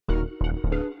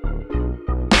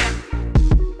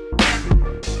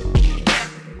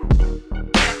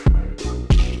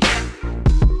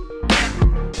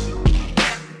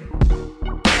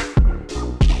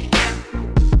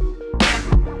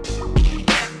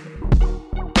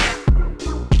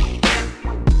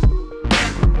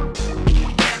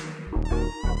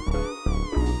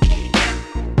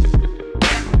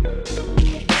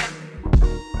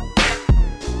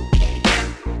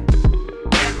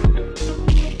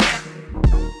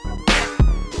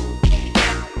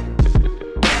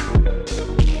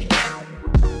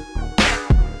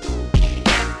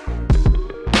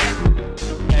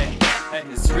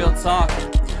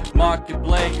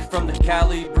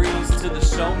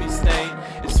me state.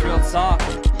 It's real talk,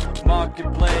 Mark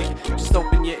and Blake. Just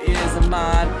open your ears and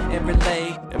mind and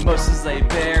relate. Emotions they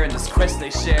bear in this quest they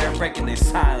share, breaking their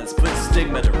silence, put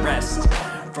stigma to rest.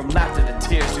 From laughter to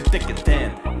tears through thick and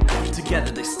thin, together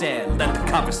they stand, let the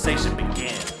conversation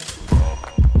begin.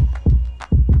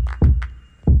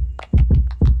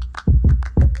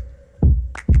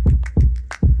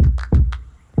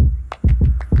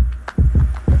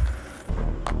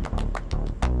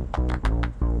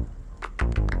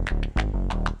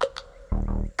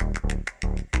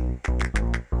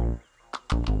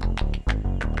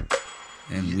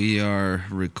 We are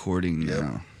recording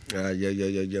now.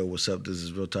 Yo, what's up? This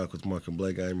is Real Talk with Mark and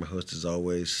Blake. I am your host as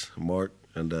always, Mark,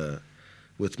 and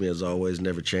with me as always,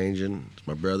 never changing, it's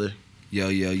my brother.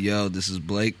 Yo, this is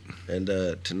Blake. And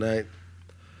tonight,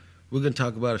 we're going to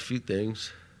talk about a few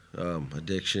things.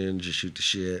 Addiction, just shoot the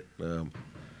shit, a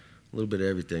little bit of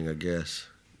everything, I guess.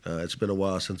 It's been a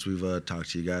while since we've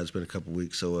talked to you guys. It's been a couple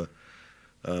weeks, so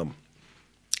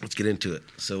let's get into it.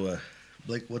 So,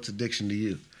 Blake, what's addiction to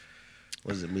you?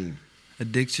 What does it mean?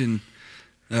 Addiction.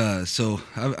 So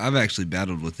I've actually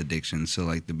battled with addiction. So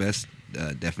like the best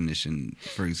definition,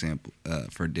 for example,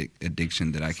 for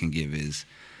addiction that I can give is,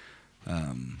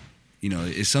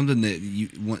 it's something that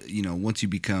once you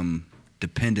become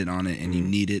dependent on it and you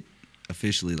need it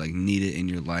officially, like need it in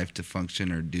your life to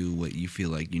function or do what you feel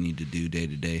like you need to do day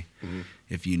to day.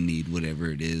 If you need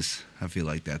whatever it is, I feel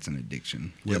like that's an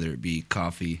addiction. Whether it be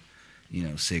coffee,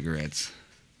 cigarettes,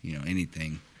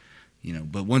 anything.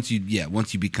 But once you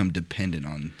become dependent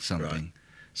on something, right.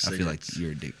 I feel like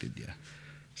you're addicted. Yeah,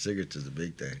 cigarettes is a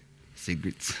big thing.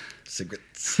 Cigarettes.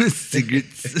 Cigarettes.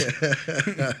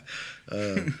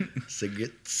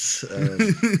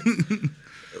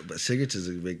 But cigarettes is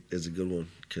a good one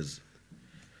because,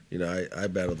 I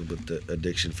battled with the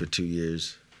addiction for 2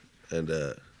 years, and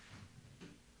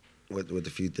with a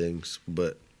few things,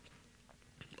 but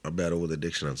I battled with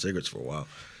addiction on cigarettes for a while.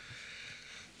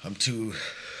 I'm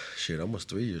almost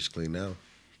 3 years clean now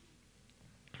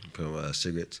from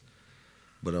cigarettes.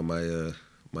 But on my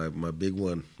big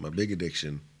one, my big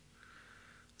addiction,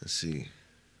 let's see,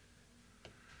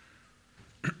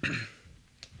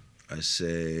 I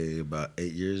say about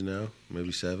 8 years now,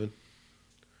 maybe 7,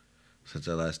 since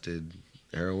I last did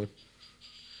heroin.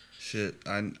 Shit,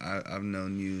 I've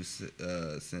known you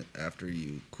since after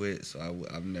you quit, so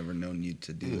I've never known you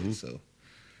to do it. So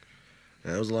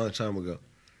yeah, it was a long time ago.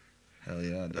 Hell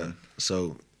yeah, dude.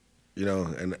 So,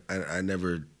 and I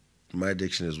never, my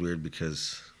addiction is weird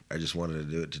because I just wanted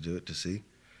to do it to see.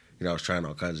 I was trying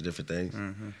all kinds of different things.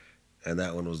 And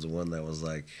that one was the one that was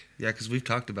like. Yeah, because we've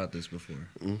talked about this before.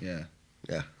 Yeah.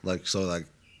 Yeah.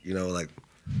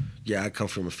 I come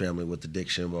from a family with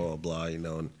addiction, blah, blah, blah,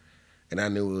 and I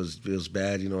knew it was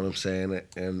bad, you know what I'm saying?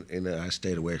 And I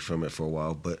stayed away from it for a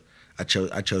while, but I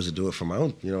chose to do it for my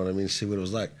own, you know what I mean? See what it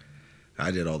was like.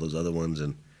 I did all those other ones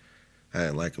and I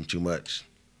didn't like them too much.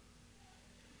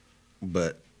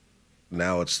 But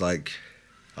now it's like,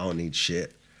 I don't need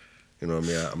shit. You know what I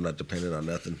mean? I'm not dependent on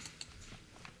nothing.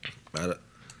 I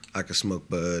can smoke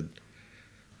bud.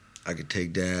 I could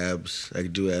take dabs. I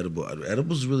could do edible.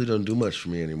 Edibles really don't do much for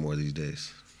me anymore these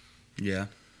days. Yeah.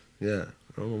 Yeah.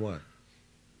 I don't know why.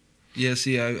 Yeah,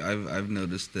 see, I've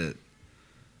noticed that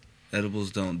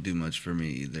edibles don't do much for me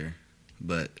either.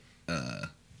 But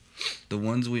the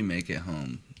ones we make at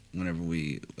home, whenever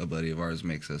a buddy of ours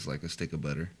makes us like a stick of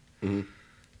butter,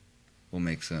 we'll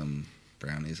make some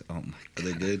brownies. Oh my god,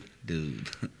 are they good, dude?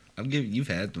 You've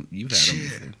had them. You've had them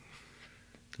before.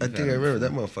 I think I remember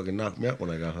that motherfucker knocked me out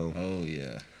when I got home. Oh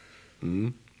yeah,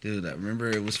 dude. I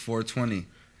remember it was 420.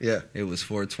 Yeah, it was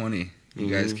 420. You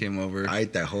guys came over. I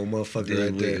ate that whole motherfucker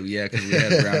right there. Yeah, because we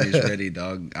had brownies ready,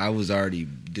 dog. I was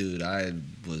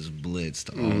blitzed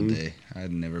all day. I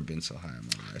had never been so high in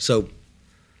my life. So.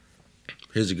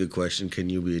 Here's a good question. Can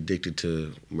you be addicted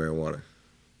to marijuana?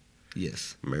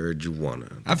 Yes.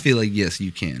 Marijuana. I feel like, yes,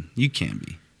 you can. You can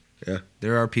be. Yeah?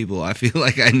 There are people I feel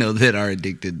like I know that are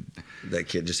addicted. That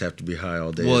can't just have to be high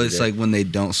all day. Well, it's like when they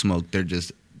don't smoke, they're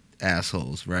just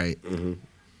assholes, right? I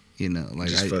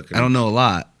don't know a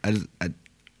lot. I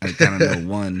kind of know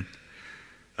one.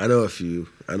 I know a few.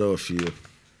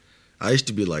 I used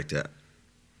to be like that.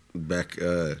 Back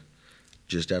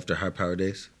just after high power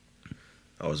days,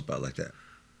 I was about like that.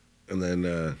 And then,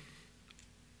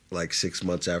 6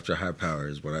 months after high power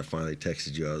is when I finally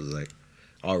texted you. I was like,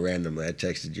 all randomly, I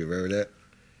texted you. Remember that?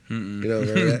 Mm-mm. You don't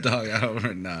remember that? Dog, I don't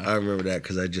remember. Nah. I remember that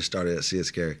because I just started at See It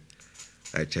Scary.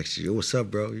 I texted you, what's up,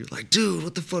 bro? You're like, dude,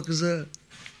 what the fuck is that?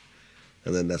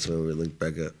 And then that's when we linked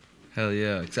back up. Hell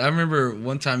yeah. 'Cause I remember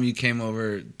one time you came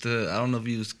over to, I don't know if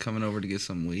you was coming over to get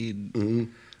some weed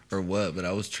or what, but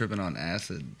I was tripping on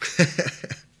acid.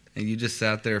 And you just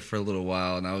sat there for a little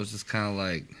while, and I was just kind of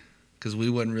like, because we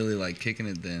wasn't really like kicking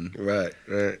it then. Right.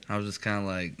 I was just kind of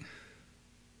like,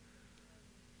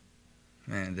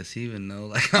 man, does he even know?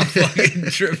 Like, I'm fucking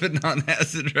tripping on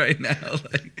acid right now.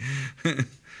 Like,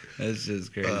 that's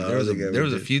just crazy. There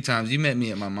was a few times. You met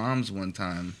me at my mom's one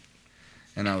time,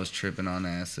 and I was tripping on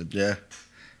acid. Yeah.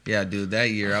 Yeah, dude,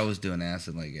 that year I was doing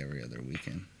acid like every other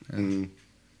weekend.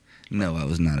 No, I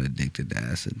was not addicted to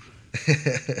acid.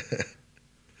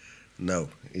 No,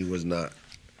 he was not.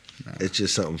 No. It's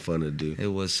just something fun to do. It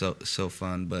was so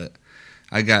fun, but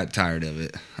I got tired of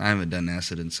it. I haven't done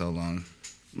acid in so long.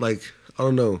 Like, I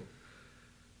don't know.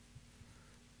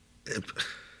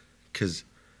 Because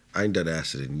I ain't done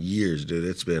acid in years, dude.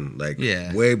 It's been like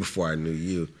way before I knew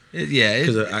you.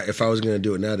 Because if I was going to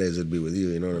do it nowadays, it'd be with you,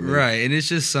 you know what I mean? Right, and it's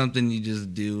just something you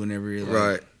just do whenever you're like,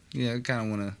 right. Yeah, I kind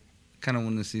of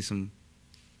want to see some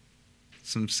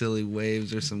silly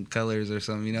waves or some colors or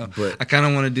something, you know. But I kind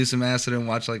of want to do some acid and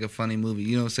watch like a funny movie,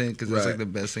 you know what I'm saying? Because that's like the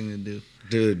best thing to do.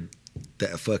 Dude,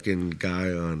 that fucking guy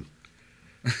on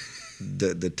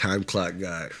the time clock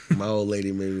guy. My old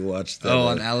lady made me watch that. Oh,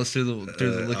 on Alice through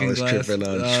the Looking Glass. I was tripping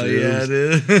on shrooms. Yeah,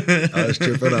 dude. I was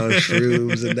tripping on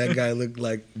shrooms, and that guy looked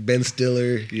like Ben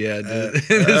Stiller. Yeah, dude.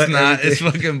 It's not. It's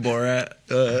fucking Borat.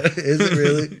 Is it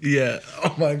really? Yeah.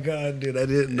 Oh my god, dude! I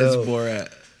didn't know. It's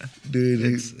Borat. Dude,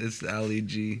 it's Ali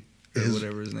G. Or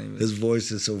whatever his name is. His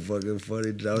voice is so fucking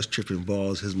funny. Dude, I was tripping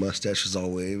balls. His mustache was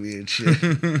all wavy and shit.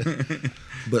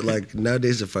 But like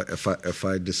nowadays, if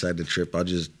I decide to trip, I'll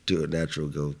just do it natural.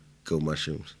 Go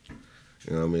mushrooms.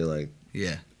 You know what I mean? Like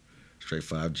straight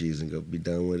 5 Gs and go be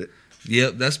done with it.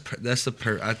 Yep,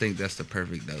 I think that's the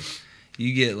perfect dose.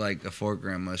 You get like a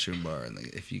 4-gram mushroom bar, and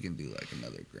if you can do like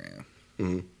another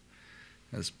gram,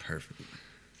 that's perfect.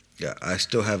 Yeah, I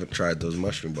still haven't tried those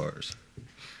mushroom bars.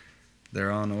 They're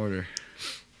on order.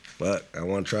 But I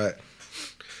want to try it.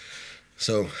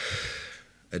 So,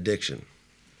 addiction.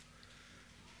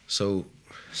 So,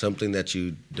 something that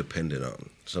you depended on,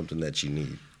 something that you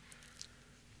need.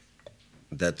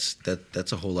 That's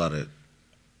a whole lot of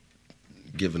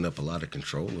giving up a lot of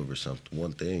control over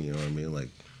one thing, you know what I mean? Like,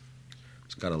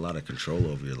 it's got a lot of control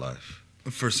over your life.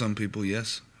 For some people,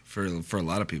 yes. For a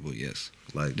lot of people, yes.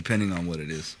 Like, depending on what it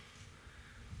is.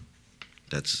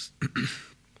 That's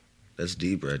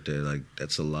deep right there. Like,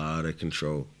 that's a lot of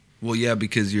control. Well, yeah,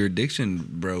 because your addiction,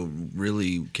 bro,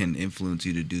 really can influence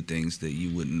you to do things that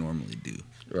you wouldn't normally do.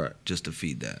 Right. Just to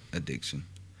feed that addiction.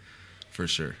 For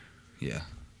sure. Yeah.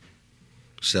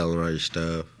 Selling all your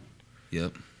stuff.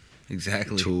 Yep.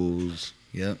 Exactly. Tools.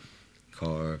 Yep.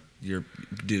 Car.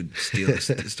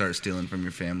 Start stealing from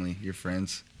your family, your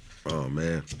friends. Oh,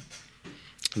 man.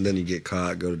 And then you get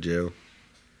caught, go to jail.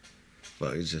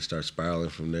 But you just start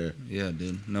spiraling from there. Yeah,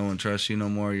 dude. No one trusts you no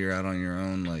more. You're out on your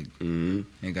own. Like,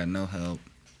 ain't got no help.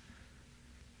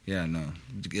 Yeah, no.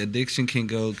 Addiction can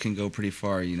go pretty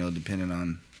far, you know, depending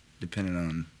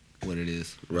on what it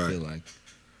is. Right. I feel like.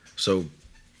 So,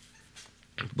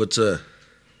 what's for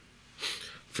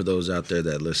those out there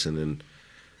that listen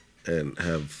and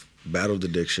have battled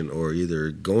addiction or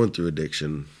either going through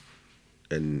addiction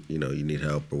and, you know, you need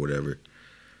help or whatever,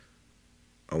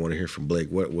 I want to hear from Blake.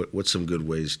 What's some good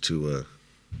ways to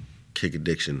kick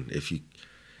addiction if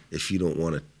you don't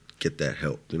want to get that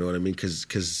help? You know what I mean?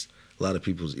 Because a lot of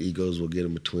people's egos will get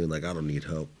in between. Like, I don't need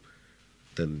help.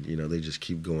 Then, you know, they just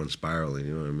keep going spiraling.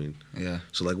 You know what I mean? Yeah.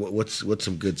 So like, what's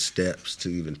some good steps to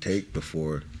even take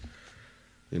before,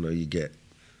 you know, you get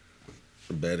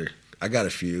better? I got a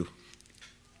few.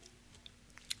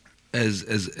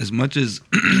 As much as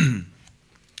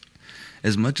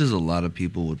as much as a lot of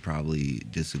people would probably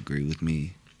disagree with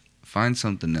me, find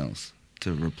something else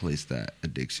to replace that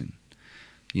addiction.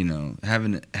 You know,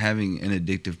 having an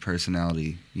addictive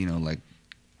personality, you know, like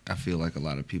I feel like a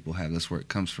lot of people have. That's where it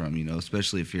comes from, you know,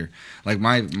 especially if you're like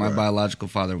my biological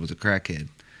father was a crackhead.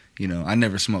 You know, I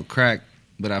never smoked crack,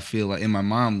 but I feel like, and my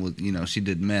mom was, you know, she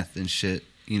did meth and shit,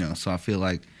 you know, so I feel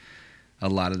like a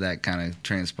lot of that kind of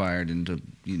transpired into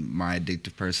my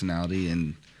addictive personality.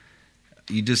 And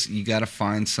you got to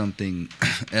find something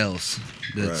else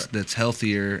that's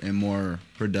healthier and more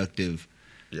productive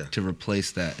to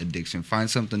replace that addiction. Find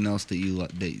something else that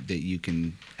you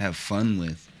can have fun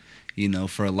with. You know,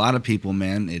 for a lot of people,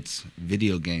 man, it's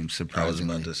video games,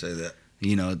 surprisingly. I was about to say that.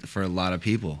 You know, for a lot of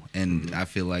people. And I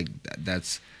feel like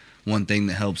that's one thing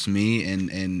that helps me.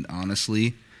 And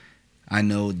honestly, I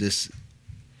know this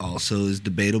also is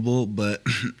debatable, but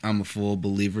I'm a full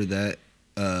believer that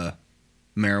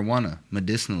marijuana,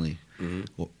 medicinally,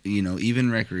 you know,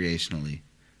 even recreationally.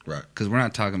 Right. Because we're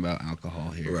not talking about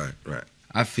alcohol here. Right.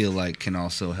 I feel like can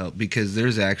also help, because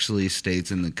there's actually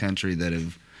states in the country that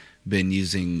have been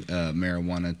using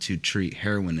marijuana to treat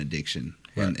heroin addiction,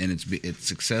 and it's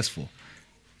successful,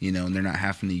 you know, and they're not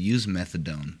having to use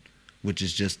methadone, which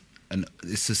is just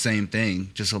it's the same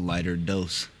thing, just a lighter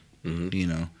dose, you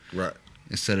know. Right.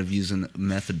 Instead of using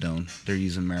methadone, they're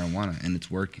using marijuana, and it's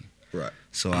working. Right.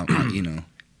 So you know,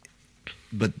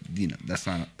 but you know that's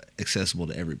not accessible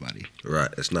to everybody. Right.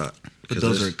 It's not. But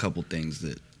those are a couple things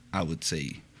that I would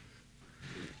say.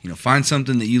 You know, find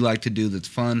something that you like to do that's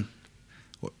fun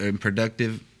and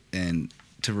productive, and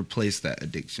to replace that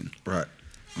addiction. Right.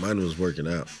 Mine was working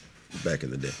out back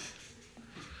in the day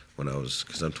when I was,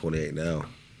 because I'm 28 now.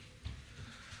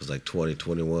 It was like 20,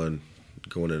 21,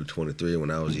 going into 23 when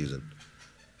I was using.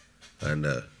 And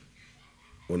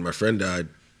when my friend died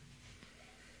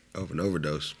of an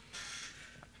overdose,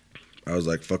 I was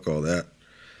like, fuck all that.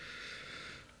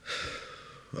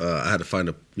 I had to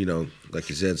find you know, like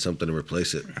you said, something to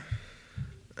replace it.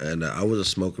 And I wasn't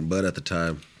smoking bud at the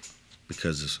time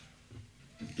because,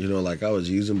 you know, like I was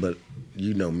using, but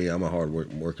you know me, I'm a hard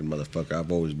working motherfucker.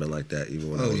 I've always been like that,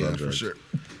 even when I was on drugs. For sure.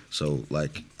 So,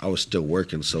 like, I was still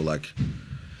working. So, like,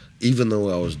 even though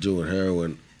I was doing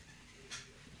heroin,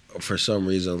 for some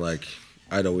reason, like,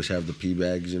 I'd always have the pee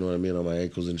bags, you know what I mean, on my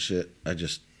ankles and shit. I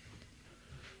just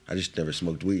never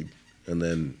smoked weed. And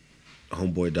then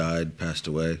homeboy died, passed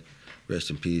away, rest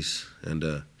in peace.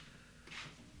 And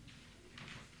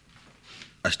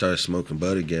I started smoking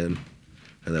bud again,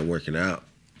 and then working out.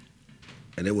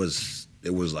 And it was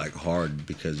like hard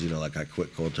because, you know, like I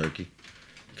quit cold turkey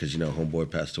because, you know, homeboy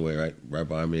passed away right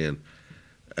by me,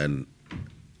 and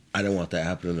I didn't want that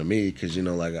happening to me because, you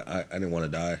know, like I didn't want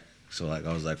to die. So, like,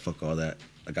 I was like, fuck all that.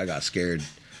 Like, I got scared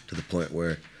to the point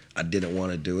where I didn't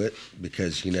want to do it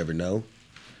because you never know.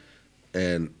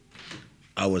 And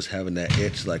I was having that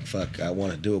itch, like, fuck, I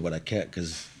want to do it, but I can't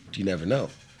because you never know.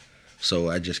 So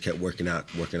I just kept working out.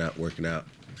 And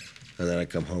then I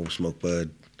come home, smoke bud,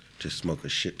 just smoke a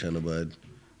shit ton of bud.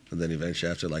 And then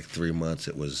eventually, after like 3 months,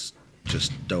 it was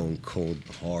just stone cold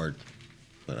hard.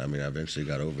 But I mean, I eventually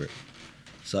got over it.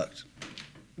 Sucked.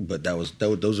 But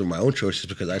those were my own choices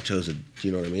because I chose it.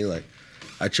 You know what I mean? Like,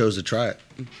 I chose to try it.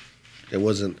 It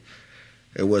wasn't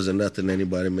nothing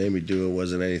anybody made me do. It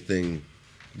wasn't anything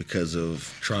because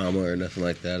of trauma or nothing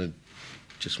like that. I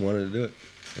just wanted to do it,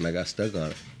 and I got stuck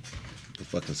on it. It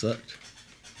fucking sucked.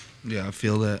 Yeah, I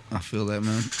feel that,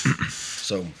 man.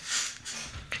 So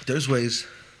there's ways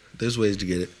to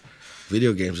get it.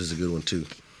 Video games is a good one too.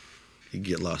 You can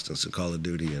get lost in some Call of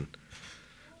Duty and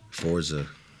Forza.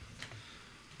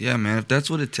 Yeah, man, if that's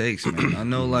what it takes, man. I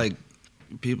know, like,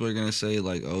 people are gonna say,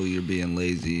 like, oh, you're being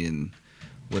lazy and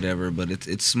whatever, but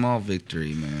it's small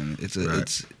victory, man. It's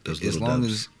as long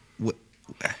as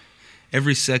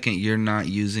every second you're not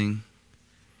using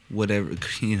whatever,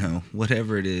 you know,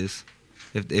 whatever it is.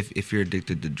 If you're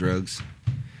addicted to drugs,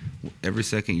 every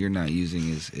second you're not using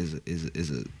is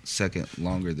a second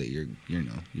longer that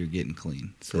you're getting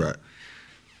clean. So, right.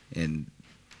 And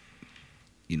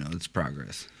you know, it's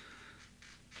progress.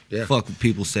 Yeah. Fuck what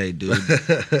people say, dude.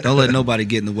 Don't let nobody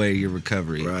get in the way of your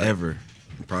recovery, ever.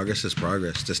 Progress is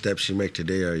progress. The steps you make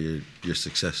today are your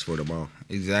success for tomorrow.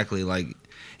 Exactly. Like,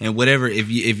 and whatever, if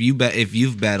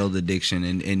you've battled addiction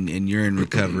and you're in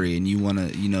recovery and you want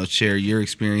to, you know, share your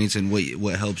experience and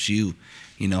what helps you,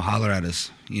 you know, holler at us,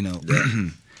 you know. Yeah.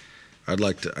 I'd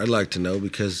like to know,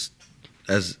 because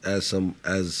as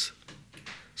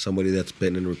somebody that's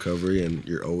been in recovery, and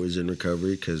you're always in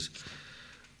recovery, because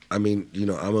I mean, you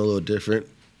know, I'm a little different.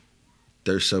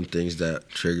 There's some things that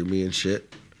trigger me and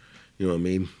shit. You know what I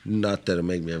mean? Not that it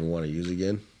make me ever want to use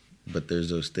again, but there's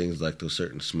those things, like those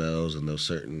certain smells and those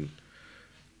certain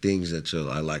things that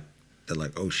I like. That,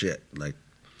 like, oh shit, like,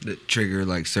 that trigger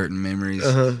like certain memories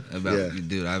about. Yeah.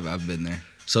 Dude, I've been there.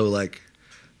 So, like,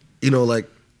 you know, like,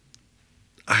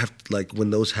 I have, like, when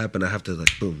those happen, I have to,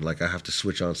 like, boom, like, I have to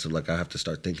switch on. So, like, I have to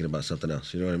start thinking about something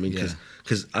else. You know what I mean?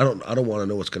 Because I don't want to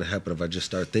know what's gonna happen if I just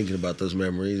start thinking about those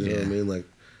memories. You know what I mean? Like,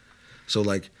 so,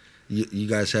 like, you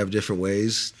guys have different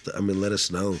ways. I mean, let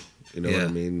us know. You know what I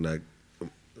mean?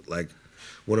 Like,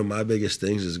 one of my biggest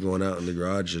things is going out in the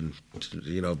garage and,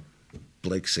 you know,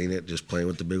 Blake's seen it, just playing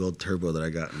with the big old turbo that I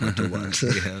got in my toolbox.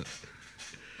 Yeah.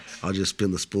 I'll just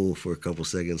spin the spool for a couple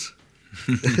seconds.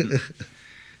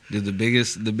 Dude,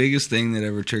 the biggest thing that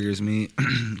ever triggers me,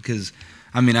 because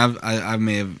I mean, I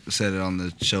may have said it on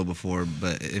the show before,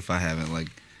 but if I haven't, like,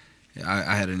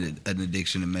 I had an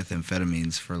addiction to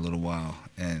methamphetamines for a little while,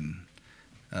 and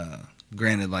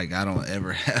granted, like, I don't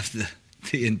ever have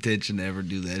the intention to ever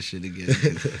do that shit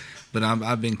again. But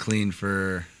I've been clean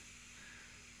for,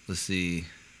 let's see,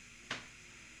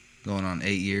 going on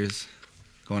 8 years.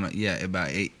 Going on, yeah, about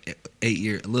 8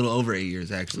 years, a little over 8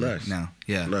 years actually. Nice. Now,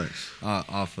 yeah, Nice.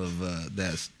 Off of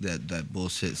that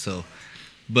bullshit. So,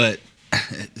 but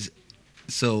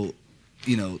so,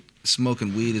 you know,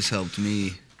 smoking weed has helped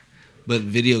me, but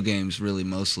video games really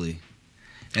mostly.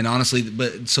 And honestly,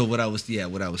 but so what I was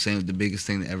saying, the biggest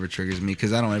thing that ever triggers me,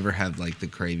 because I don't ever have like the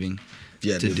craving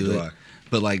to do it.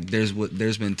 But like, there's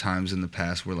been times in the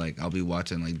past where like I'll be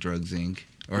watching like Drugs Inc.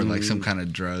 or like some kind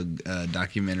of drug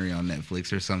documentary on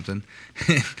Netflix or something,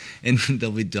 and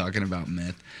they'll be talking about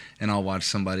meth, and I'll watch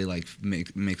somebody like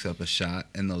mix up a shot,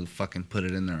 and they'll fucking put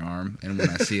it in their arm, and when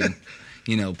I see them,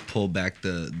 you know, pull back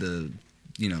the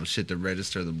you know, shit to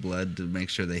register the blood to make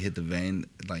sure they hit the vein,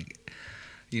 like,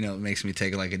 you know, it makes me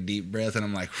take like a deep breath, and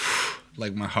I'm like,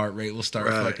 like my heart rate will start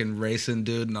fucking racing,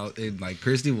 dude. And like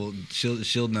Christy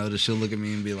she'll notice, she'll look at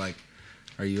me and be like,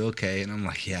 "Are you okay?" And I'm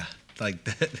like, "Yeah." Like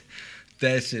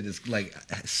that shit is like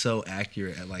so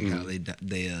accurate at like how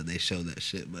they show that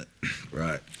shit. But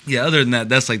yeah, other than that,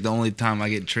 that's like the only time I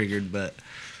get triggered. But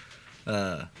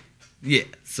yeah,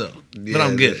 so but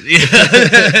I'm good.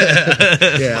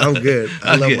 Yeah, I'm good.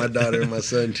 I love my daughter and my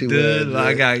son too. Dude,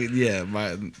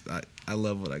 I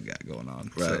love what I got going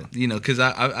on. Right. So, you know, because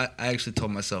I actually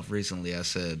told myself recently, I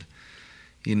said,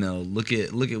 you know, look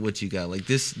at what you got. Like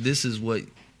this is what,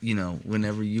 you know,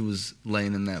 whenever you was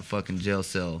laying in that fucking jail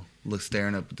cell,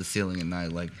 staring up at the ceiling at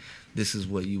night, like this is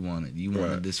what you wanted. You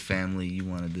wanted this family. You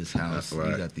wanted this house.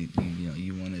 You got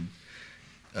you wanted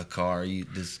a car,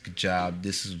 this job.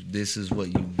 This is what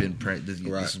you've been this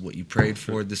is what you prayed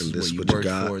for. This is what you worked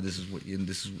for. This is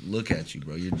look at you,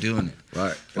 bro. You're doing it.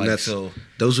 Right. Like, and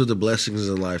those are the blessings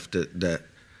in life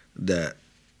that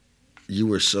you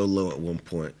were so low at one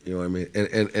point. You know what I mean?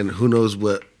 And who knows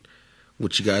what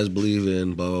you guys believe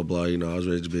in? Blah blah blah. You know, I was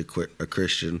raised to be a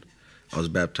Christian. I was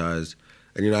baptized,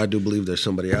 and you know, I do believe there's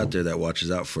somebody out there that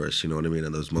watches out for us. You know what I mean?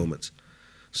 In those moments.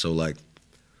 So like,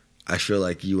 I feel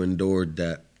like you endured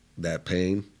that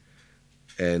pain,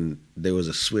 and there was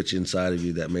a switch inside of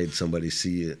you that made somebody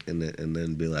see it, and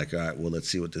then be like, all right, well, let's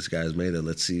see what this guy's made of.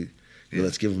 Let's see,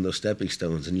 let's give him those stepping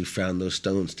stones, and you found those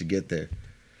stones to get there.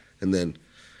 And then,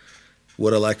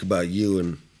 what I like about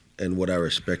you and what I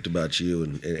respect about you,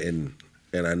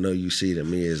 and I know you see it in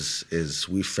me is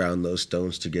we found those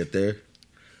stones to get there.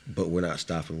 But we're not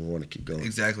stopping. We want to keep going.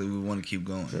 Exactly, we want to keep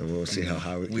going. And we'll see how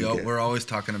high we can get. We're always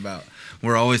talking about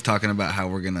how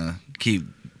we're gonna keep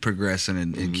progressing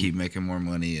and keep making more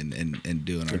money and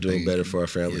doing our thing. We're doing better for our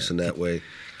families in that way.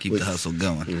 Keep the hustle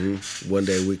going. One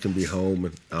day we can be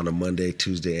home on a Monday,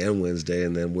 Tuesday, and Wednesday,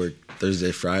 and then work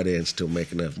Thursday, Friday, and still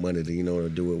make enough money to to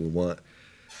do what we want.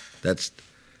 That's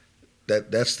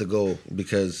the goal.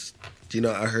 Because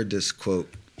I heard this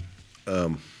quote.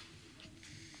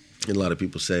 And a lot of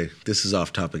people say, this is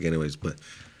off topic anyways, but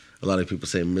a lot of people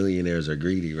say millionaires are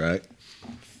greedy, right?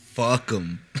 Fuck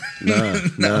them. Nah.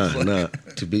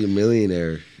 To be a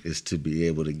millionaire is to be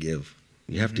able to give.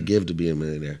 You have to give to be a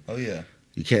millionaire. Oh, yeah.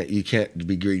 You can't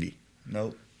be greedy.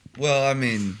 Nope. Well, I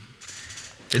mean,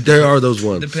 there are those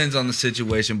ones. Depends on the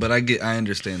situation, but I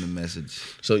understand the message.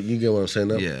 So you get what I'm saying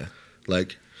now? Yeah.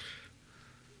 Like,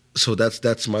 so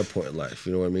that's my point in life.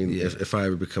 You know what I mean? Yeah. If I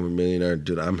ever become a millionaire,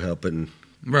 dude, I'm helping.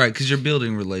 Right, because you're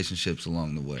building relationships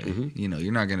along the way. You know,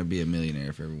 you're not going to be a millionaire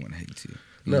if everyone hates you.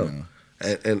 You know?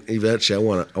 And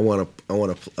eventually, I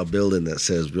want a building that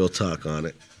says "Real Talk" on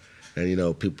it,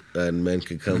 and people and men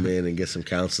could come in and get some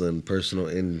counseling, personal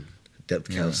in-depth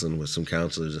counseling with some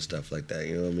counselors and stuff like that.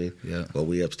 You know what I mean? Yeah. While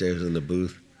we upstairs in the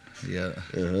booth. Yeah.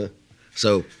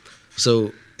 So,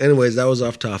 anyways, that was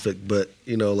off topic, but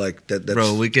like that. That's,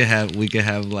 bro, we could have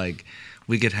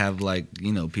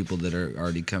people that are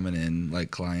already coming in,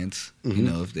 like clients,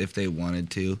 if they wanted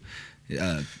to,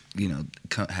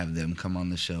 have them come on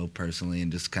the show personally and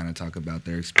just kind of talk about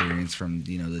their experience from,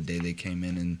 the day they came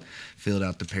in and filled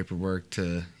out the paperwork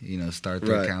to, start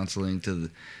their counseling to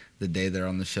the day they're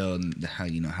on the show and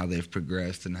how they've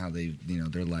progressed and how they,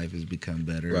 their life has become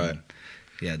better. Right. And,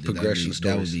 yeah, dude, progression stories.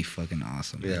 That would be fucking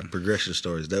awesome. Yeah, man. progression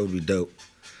stories. That would be dope.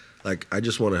 Like, I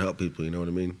just want to help people, you know what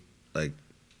I mean? Like,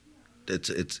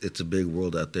 it's a big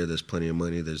world out there. There's plenty of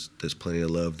money. There's plenty of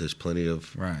love. There's plenty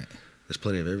of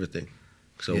everything.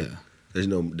 So there's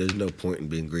no point in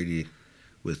being greedy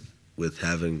with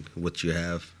having what you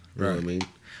have. You know what I mean?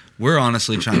 We're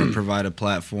honestly trying to provide a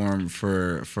platform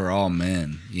for all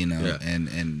men,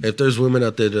 and if there's women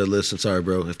out there that listen, sorry,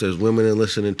 bro. If there's women that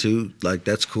listening too, like,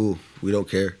 that's cool. We don't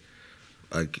care.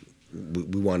 Like,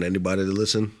 we want anybody to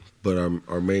listen, but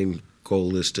our main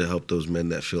goal is to help those men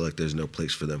that feel like there's no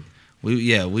place for them.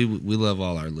 We love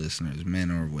all our listeners,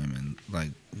 men or women. Like,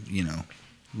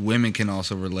 women can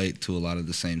also relate to a lot of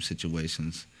the same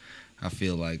situations. I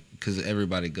feel like because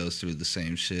everybody goes through the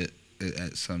same shit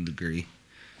at some degree.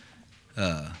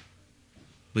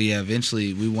 But yeah,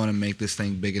 eventually we want to make this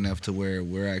thing big enough to where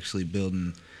we're actually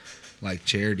building like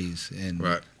charities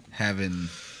and having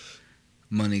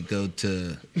money go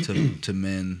to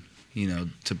men, you know,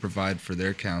 to provide for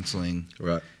their counseling.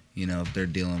 Right. You know, if they're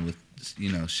dealing with,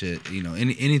 you know, shit, you know,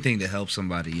 anything to help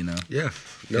somebody, you know. Yeah.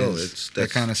 No, it's that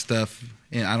kind of stuff.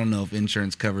 And I don't know if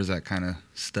insurance covers that kind of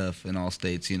stuff in all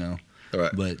states, you know.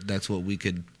 Right. But that's what we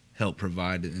could help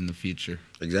provide in the future.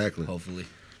 Exactly. Hopefully.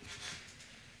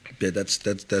 Yeah,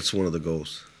 that's one of the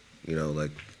goals. You know,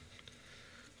 like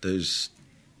there's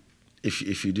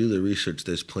if you do the research,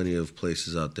 there's plenty of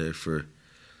places out there for.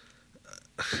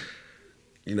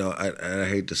 You know, I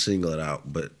hate to single it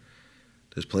out, but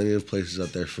there's plenty of places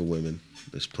out there for women.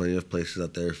 There's plenty of places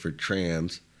out there for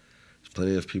trans. There's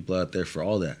plenty of people out there for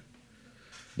all that.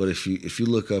 But if you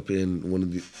look up in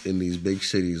in these big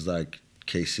cities like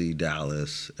KC,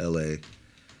 Dallas, LA,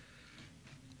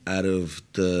 out of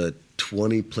the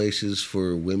 20 places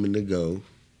for women to go,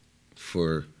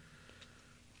 for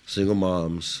single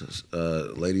moms,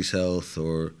 ladies' health,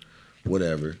 or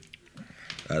whatever,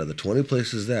 out of the 20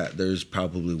 places there's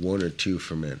probably one or two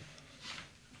for men.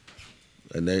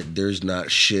 And there's not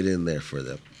shit in there for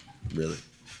them, really.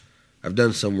 I've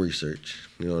done some research,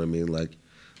 you know what I mean? Like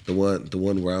the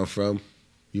one where I'm from,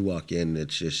 you walk in,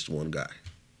 it's just one guy.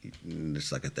 And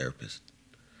it's like a therapist.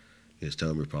 You just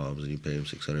tell him your problems and you pay him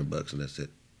 $600 and that's it.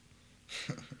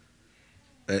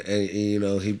 and you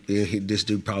know, he this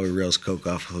dude probably rails coke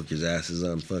off hookers' asses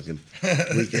on fucking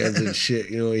weekends and shit.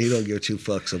 You know, he don't give two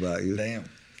fucks about you. Damn.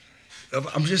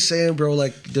 I'm just saying, bro,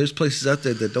 like there's places out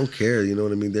there that don't care, you know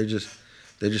what I mean? They're just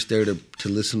there to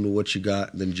listen to what you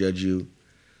got, then judge you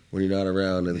when you're not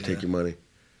around and take your money.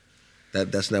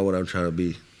 That's not what I'm trying to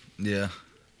be. Yeah.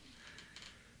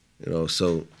 You know,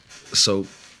 so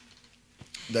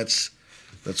that's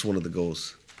one of the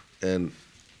goals. And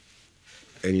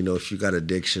you know, if you got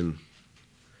addiction,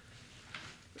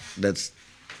 that's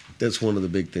one of the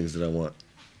big things that I want.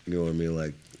 You know what I mean?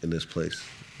 Like in this place,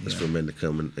 is for men to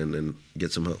come and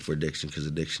get some help for addiction, because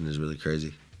addiction is really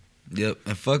crazy. Yep,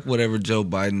 and fuck whatever Joe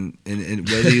Biden, and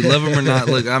whether you love him or not.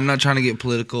 Look, I'm not trying to get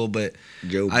political, but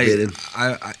Joe Biden.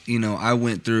 I you know, I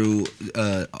went through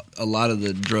a lot of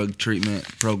the drug treatment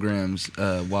programs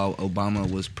while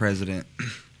Obama was president,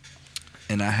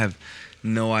 and I have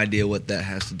no idea what that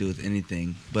has to do with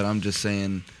anything. But I'm just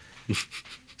saying,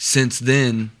 since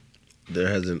then,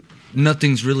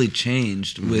 nothing's really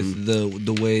changed with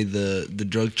the way the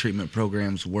drug treatment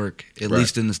programs work, at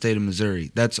least in the state of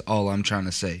Missouri. That's all I'm trying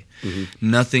to say.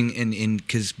 Nothing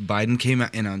because Biden came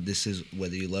out, and this is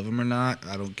whether you love him or not,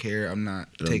 I don't care. I'm not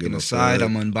taking a side.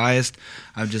 I'm unbiased.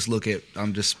 I'm just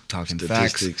talking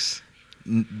statistics.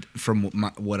 Facts from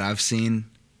what I've seen,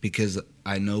 because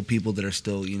I know people that are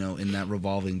still, you know, in that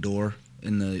revolving door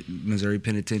in the Missouri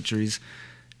penitentiaries.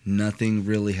 Nothing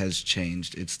really has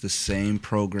changed. It's the same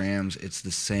programs. It's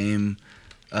the same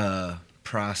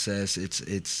process.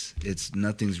 It's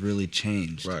nothing's really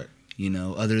changed. Right. You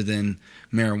know, other than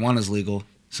marijuana's legal,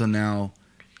 so now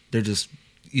they're just,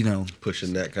 you know,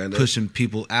 pushing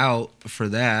people out for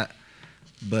that.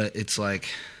 But it's like,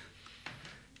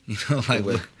 you know, like,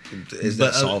 is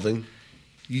that solving?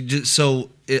 You just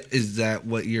is that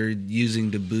what you're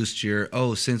using to boost your?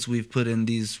 Oh, since we've put in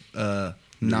these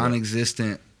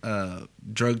non-existent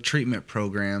drug treatment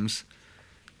programs,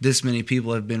 this many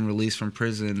people have been released from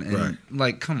prison, and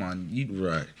like, come on,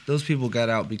 those people got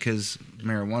out because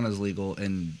marijuana is legal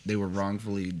and they were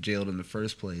wrongfully jailed in the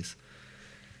first place.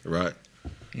 Right.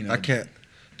 You know, I can't,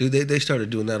 dude. They started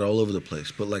doing that all over the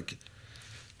place, but like,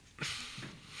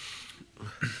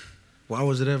 why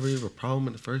was it ever even a problem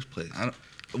in the first place?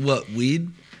 What, weed?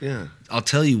 Yeah. I'll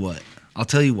tell you what. I'll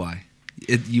tell you why.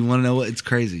 You want to know what? It's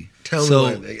crazy. Tell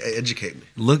me why. Educate me.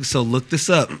 Look this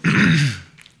up.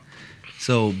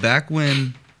 So back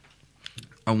when,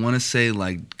 I want to say,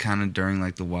 like, kind of during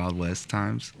like the Wild West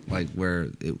times, like where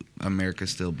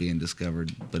America's still being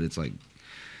discovered, but it's like,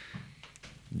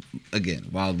 again,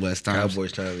 Wild West times.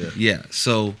 Cowboys time, yeah. Yeah.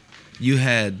 So you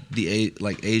had the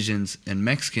Asians and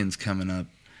Mexicans coming up,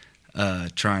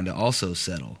 trying to also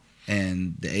settle,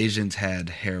 and the Asians had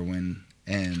heroin,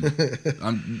 and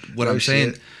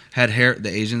the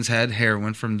Asians had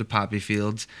heroin from the poppy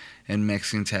fields, and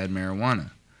Mexicans had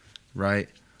marijuana, right?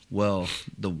 Well,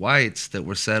 the whites that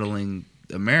were settling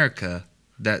America,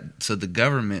 so the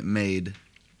government made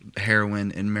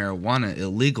heroin and marijuana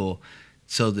illegal,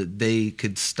 so that they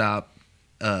could stop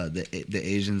the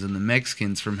Asians and the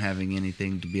Mexicans from having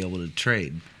anything to be able to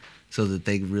trade. so that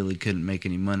they really couldn't make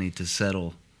any money to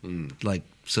settle. Like,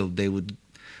 so they would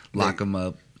lock them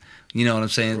up. You know what I'm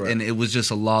saying? Right. And it was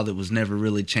just a law that was never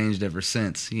really changed ever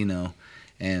since, you know.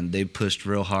 And they pushed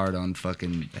real hard on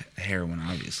fucking heroin,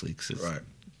 obviously, because it's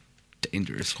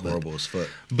dangerous. It's horrible as fuck.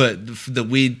 But the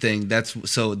weed thing, that's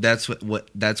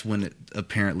when it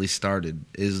apparently started.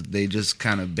 Is they just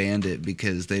kind of banned it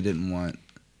because they didn't want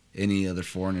any other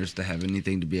foreigners to have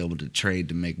anything to be able to trade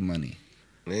to make money.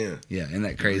 Yeah. Yeah, isn't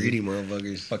that crazy? Greedy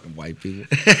motherfuckers. Fucking white people.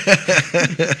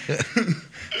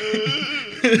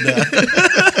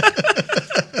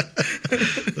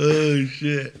 Oh,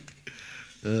 shit.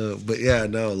 But yeah,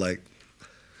 no, like,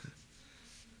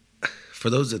 for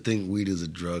those that think weed is a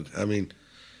drug, I mean,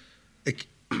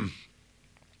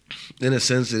 in a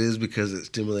sense it is because it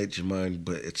stimulates your mind,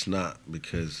 but it's not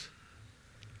because...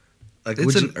 Like,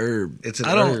 It's an herb. It's an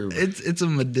herb. It's a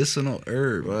medicinal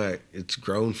herb. Right. It's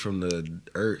grown from the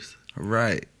earth.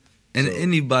 Right. And So-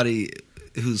 anybody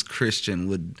who's Christian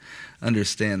would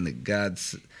understand that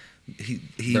God's he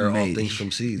They're made all things from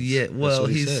seeds. Yeah, That's well,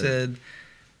 what he said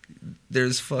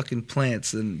there's fucking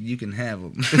plants and you can have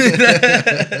them.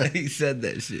 He said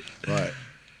that shit. Right.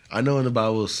 I know in the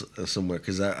Bible somewhere,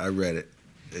 because I read it.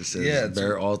 It says,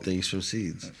 bear all things from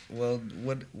seeds. Well,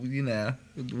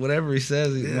 whatever he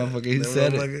says, motherfucker, he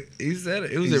said it. He said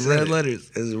it. It was He in said red it. letters.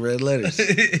 It was in red letters.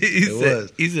 He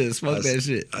was. He said, smoke that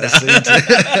shit. I seen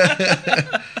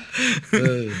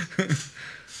it.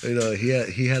 You know,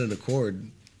 he had an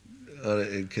accord on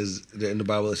it, because in the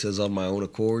Bible it says on my own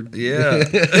accord. Yeah.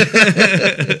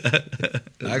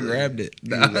 I grabbed it.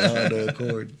 He was on the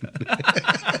accord.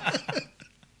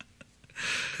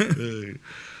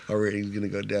 Already he's gonna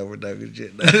go down with that good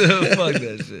shit. Fuck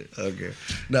that shit. Okay.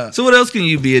 Nah. So what else can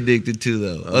you be addicted to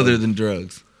though, other than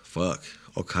drugs? Fuck.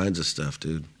 All kinds of stuff,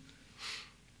 dude.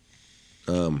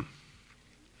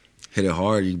 Hit it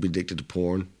hard, you can be addicted to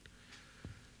porn.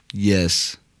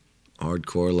 Yes.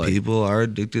 Hardcore, like People are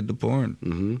addicted to porn.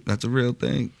 mm-hmm. That's a real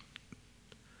thing.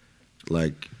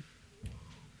 Like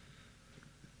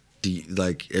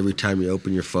every time you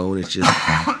open your phone, it's just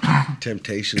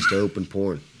temptations to open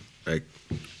porn. Like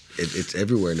it's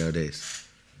everywhere nowadays.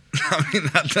 I mean,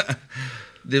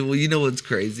 well, you know what's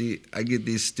crazy? I get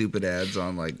these stupid ads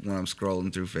on, like, when I'm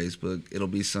scrolling through Facebook. It'll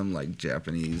be some, like,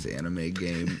 Japanese anime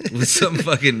game with some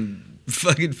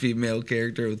fucking female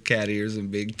character with cat ears and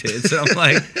big tits. And I'm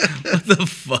like, what the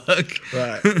fuck?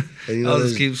 Right. And you know, I'll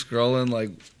just keep scrolling,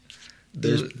 like...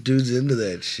 There's dudes into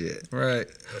that shit. Right.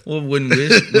 Well, when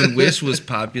Wish was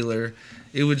popular,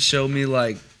 it would show me,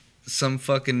 like, some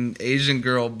fucking Asian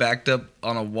girl backed up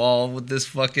on a wall with this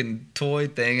fucking toy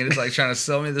thing, and it's like trying to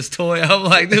sell me this toy. I'm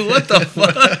like, dude, what the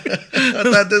fuck? I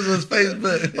thought this was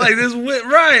Facebook. Like this went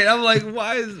right. I'm like,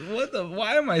 why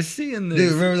am I seeing this?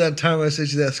 Dude, remember that time I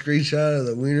sent you that screenshot of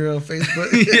the wiener on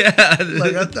Facebook? Yeah.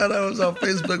 Like, I thought I was on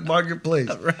Facebook Marketplace.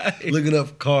 Right. Looking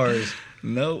up cars.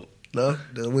 Nope. No,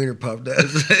 the wiener popped out.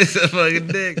 It's a fucking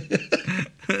dick.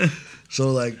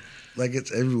 So like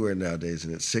it's everywhere nowadays,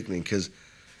 and it's sickening because,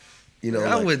 you know,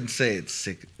 I wouldn't say it's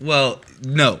sick. Well,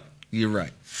 no, you're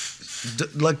right.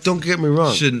 Like, don't get me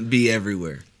wrong. Shouldn't be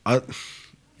everywhere.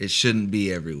 It shouldn't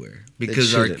be everywhere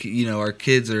because our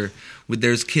kids are.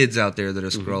 There's kids out there that are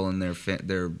scrolling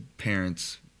their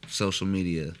parents' social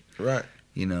media. Right.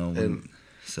 You know, and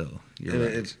so you're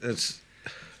right. It's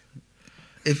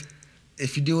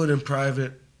if you do it in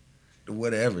private,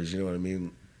 whatever, you know what I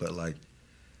mean. But like,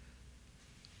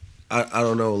 I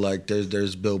don't know. Like,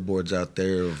 there's billboards out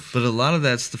there but a lot of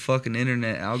that's the fucking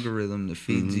internet algorithm that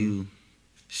feeds you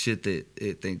shit that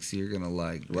it thinks you're gonna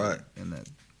like. Right. And that,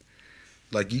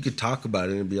 like, you could talk about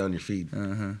it and it'd be on your feed.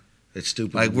 It's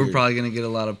stupid. Like, we're probably gonna get a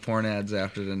lot of porn ads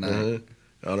after tonight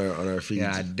on our feeds.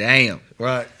 God damn.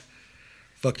 Right.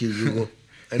 Fuck you, Google.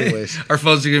 Anyways, our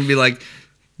phones are gonna be like,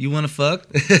 you want to fuck?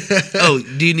 Oh,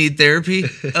 do you need therapy?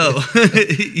 Oh,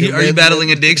 are you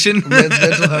battling addiction? Men's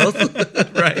mental health?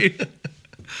 Right.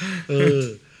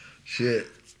 Shit.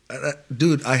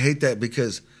 Dude, I hate that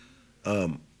because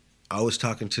I was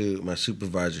talking to my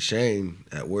supervisor, Shane,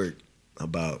 at work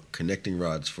about connecting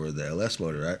rods for the LS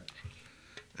motor, right?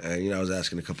 And, you know, I was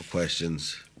asking a couple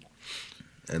questions,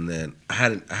 and then I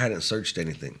hadn't searched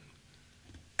anything.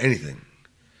 And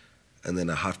then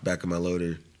I hopped back on my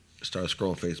loader, started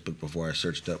scrolling Facebook before I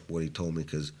searched up what he told me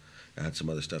because I had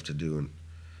some other stuff to do, and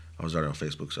I was already on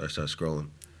Facebook, so I started scrolling.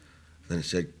 Then it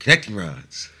said, connecting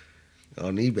rods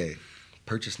on eBay,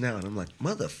 purchase now. And I'm like,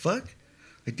 motherfuck.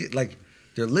 Like,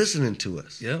 they're listening to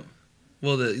us. Yep.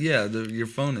 Well, your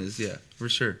phone is, yeah, for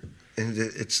sure. And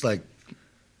it's like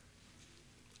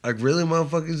really,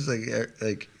 motherfuckers?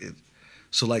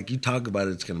 So, like, you talk about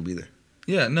it, it's going to be there.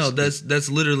 Yeah, no, that's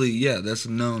literally, that's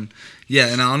known. Yeah,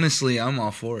 and honestly, I'm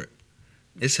all for it.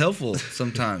 It's helpful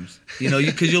sometimes,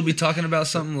 because you'll be talking about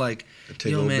something like,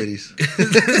 Take old biddies.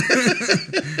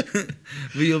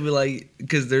 But you'll be like,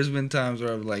 because there's been times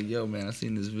where I'm like, yo, man, I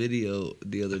seen this video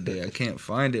the other day. I can't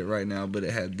find it right now, but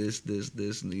it had this,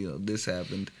 and this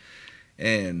happened.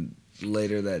 And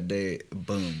later that day,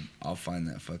 boom, I'll find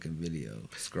that fucking video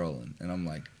scrolling. And I'm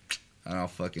like, and I'll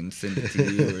fucking send it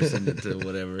to you or send it to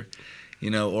whatever,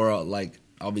 or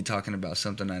I'll be talking about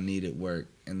something I need at work,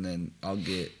 and then I'll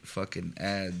get fucking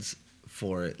ads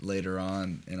for it later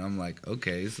on, and I'm like,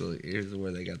 okay, so here's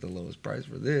where they got the lowest price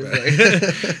for this.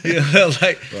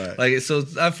 Right. Like, so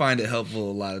I find it helpful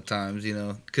a lot of times,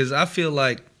 because I feel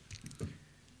like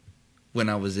when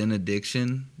I was in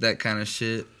addiction, that kind of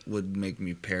shit would make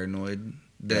me paranoid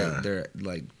that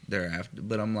they're after.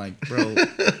 But I'm like, bro,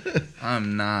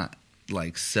 I'm not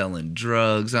like selling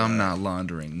drugs. I'm not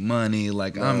laundering money.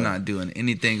 Like, I'm not doing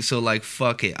anything. So like,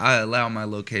 fuck it. I allow my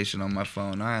location on my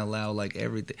phone. I allow like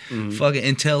everything. Mm-hmm. Fuck it.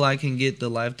 Until I can get the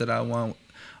life that I want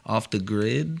off the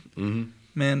grid,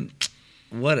 man,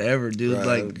 whatever, dude.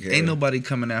 Right, like, ain't nobody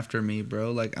coming after me,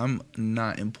 bro. Like, I'm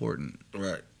not important.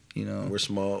 Right. We're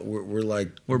small. We're like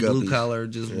we're guppies. blue collar,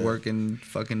 just working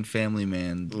fucking family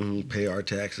man. Mm-hmm. Pay our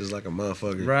taxes like a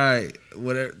motherfucker. Right.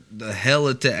 Whatever the hell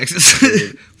of taxes.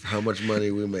 For how much money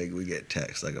we make, we get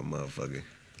taxed like a motherfucker.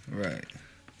 Right.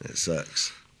 It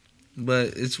sucks.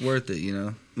 But it's worth it,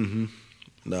 Mm-hmm.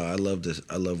 No, I love this.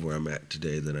 I love where I'm at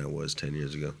today than I was 10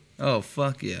 years ago. Oh,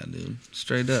 fuck yeah, dude.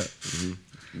 Straight up.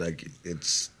 Mm-hmm. Like,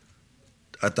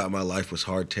 I thought my life was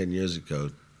hard 10 years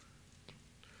ago.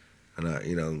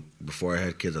 And before I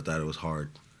had kids, I thought it was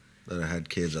hard. Then I had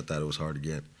kids, I thought it was hard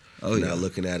again. Oh, yeah. Now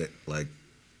looking at it, like,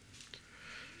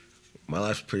 my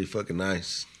life's pretty fucking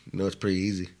nice. It's pretty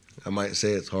easy. I might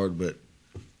say it's hard, but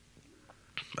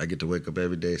I get to wake up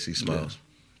every day and see smiles.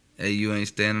 Yeah. Hey, you ain't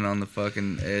standing on the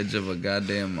fucking edge of a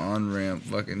goddamn on-ramp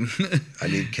fucking... I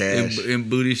need cash. in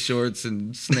booty shorts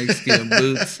and snakeskin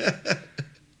boots.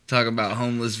 Talking about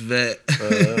homeless vet.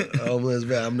 Homeless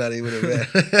vet. I'm not even a vet.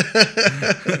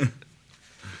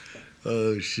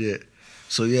 Oh, shit.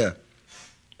 So, yeah.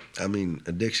 I mean,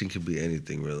 addiction could be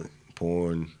anything, really.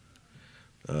 Porn.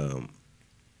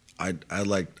 I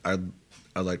like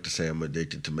to say I'm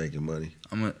addicted to making money.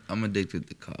 I'm addicted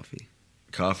to coffee.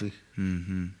 Coffee?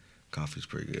 Mm-hmm. Coffee's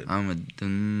pretty good.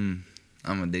 I'm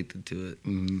addicted to it.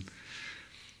 Mm-hmm.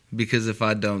 Because if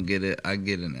I don't get it, I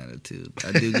get an attitude.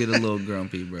 I do get a little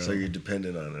grumpy, bro. So you're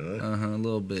dependent on it, huh? A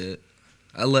little bit.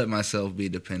 I let myself be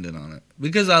dependent on it.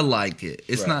 Because I like it.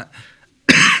 It's not...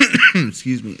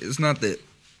 excuse me. It's not that...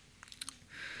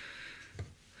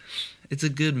 It's a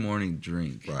good morning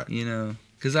drink. Right.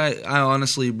 Because I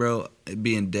honestly, bro,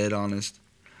 being dead honest,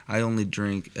 I only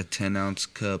drink a 10-ounce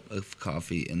cup of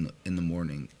coffee in the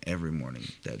morning, every morning.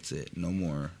 That's it. No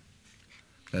more.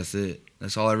 That's it.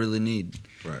 That's all I really need.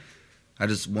 Right. I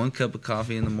just 1 cup of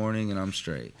coffee in the morning and I'm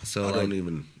straight. So I don't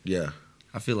even,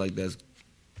 I feel like that's...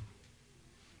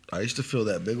 I used to feel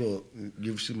that big old,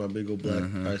 you ever see my big old black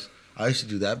ice? I used to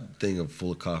do that thing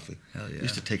full of coffee. Hell yeah. I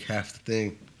used to take half the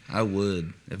thing. I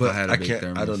would if I had a big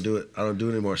thermos. I don't do it. I don't do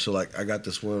it anymore. So like, I got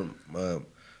this one. My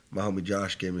homie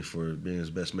Josh gave me for being his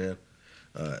best man.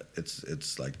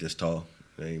 It's like this tall.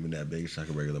 It ain't even that big. It's like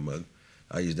a regular mug.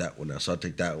 I use that one now. So I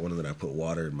take that one and then I put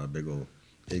water in my big old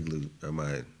igloo or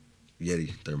my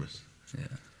Yeti thermos. Yeah.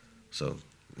 So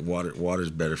water's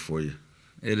better for you.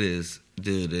 It is,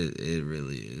 dude. It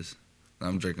really is.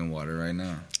 I'm drinking water right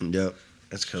now. Yep.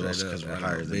 That's because we're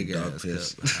higher than dog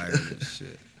piss. Higher than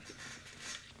shit.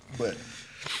 But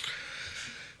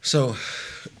so,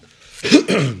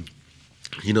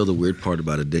 the weird part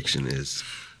about addiction is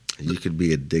you could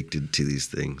be addicted to these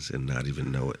things and not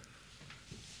even know it.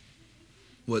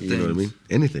 What you things? know what I mean?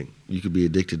 Anything. You could be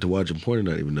addicted to watching porn and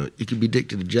not even know it. You could be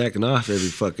addicted to jacking off every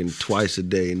fucking twice a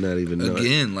day and not even know it.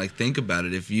 Again, like, think about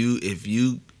it. If you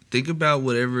think about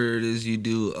whatever it is you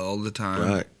do all the time.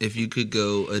 Right. If you could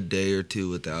go a day or two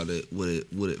without it, would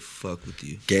it fuck with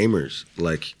you? Gamers,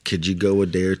 like, could you go a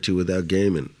day or two without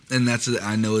gaming? And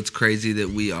I know it's crazy that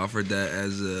we offered that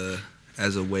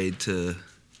as a way to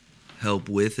help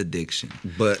with addiction.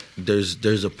 But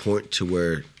there's a point to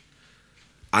where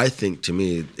I think, to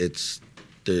me,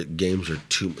 the games are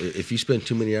too. If you spend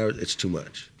too many hours, it's too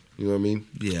much. You know what I mean?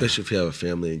 Yeah. Especially if you have a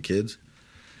family and kids.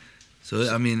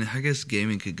 So, I mean, I guess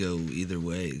gaming could go either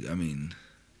way. I mean,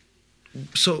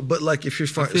 but like if you're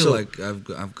I feel like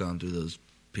I've gone through those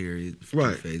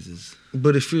phases.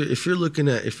 But if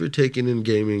you're taking in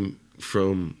gaming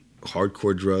from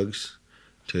hardcore drugs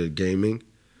to gaming,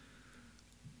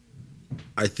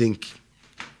 I think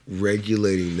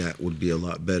regulating that would be a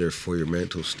lot better for your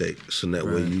mental state. So that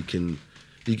way you can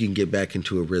get back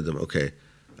into a rhythm. Okay,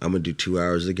 I'm gonna do 2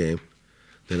 hours of the game,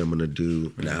 then I'm gonna do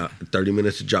 30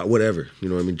 minutes of jog, whatever. You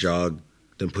know what I mean? Jog,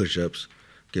 then push-ups,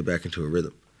 get back into a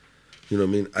rhythm. You know what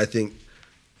I mean?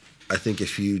 I think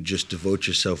if you just devote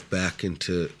yourself back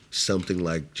into something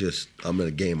like just I'm in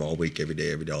a game all week, every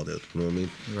day, all day. You know what I mean?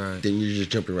 Right. Then you're just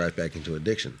jumping right back into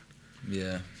addiction.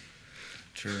 Yeah.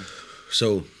 True.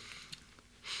 So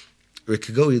it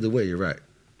could go either way. You're right.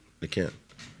 It can,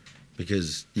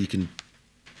 because you could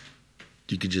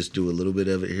just do a little bit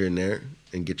of it here and there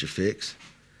and get your fix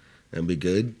and be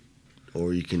good,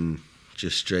 or you can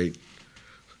just straight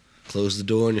close the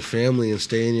door on your family and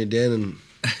stay in your den and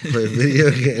play video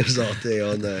games all day,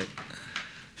 all night.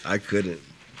 I couldn't.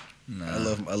 Nah.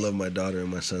 I love my daughter and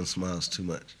my son smiles too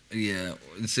much. Yeah.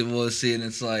 And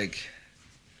it's like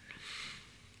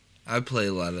I play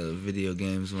a lot of video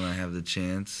games when I have the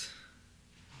chance,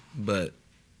 but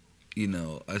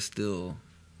I still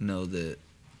know that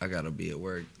I gotta be at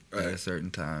work at a certain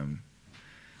time,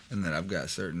 and that I've got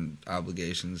certain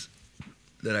obligations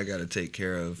that I gotta take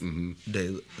care of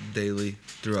daily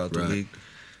throughout the week.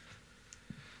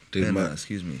 Dude, And,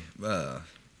 excuse me.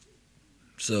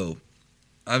 So,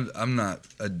 I'm not.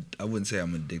 I wouldn't say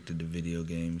I'm addicted to video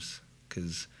games,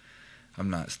 because I'm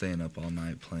not staying up all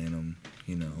night playing them.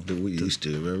 Dude, we used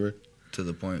to, remember? To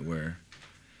the point where.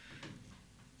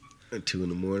 At 2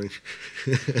 a.m.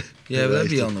 Yeah, but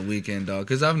that'd be on the weekend, dog.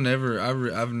 Because I've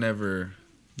never,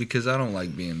 because I don't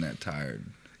like being that tired.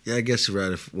 Yeah, I guess you're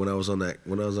right. When I was on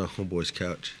Homeboy's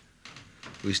couch,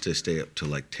 we used to stay up till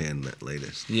like 10 at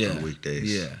latest. Yeah. On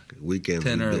weekdays. Yeah. Weekends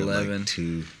 10 or we'd be 11. Like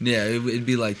 2. Yeah, it'd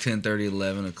be like 10:30,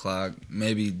 11 o'clock.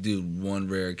 Maybe do one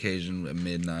rare occasion at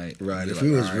midnight. Right. Be If like,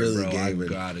 we was all right, really bro, gaming.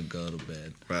 I gotta go to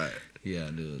bed. Right. Yeah,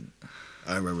 dude.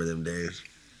 I remember them days.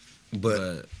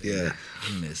 But yeah.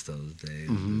 I miss those days,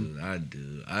 dude. I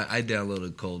do. I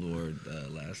downloaded Cold War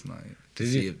last night. Did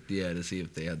you? To see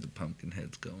if they had the pumpkin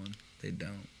heads going. They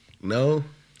don't. No?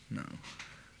 No.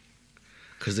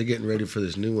 Because they're getting ready for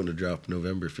this new one to drop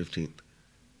November 15th.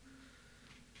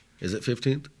 Is it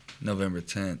 15th? November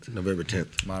 10th. November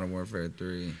 10th. Modern Warfare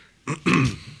 3.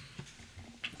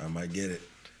 I might get it.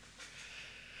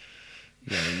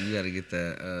 Yeah, you gotta get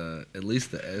that, at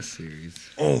least the S series.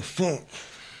 Oh, fuck.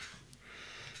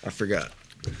 I forgot.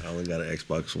 I only got an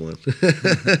Xbox One.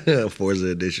 Forza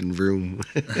Edition, vroom.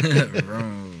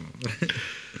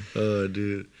 Oh,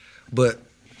 dude. But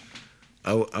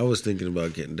I was thinking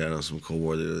about getting down on some Cold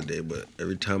War the other day, but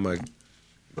every time I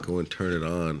go and turn it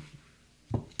on,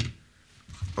 I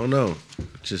don't know.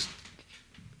 Just,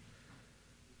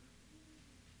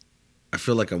 I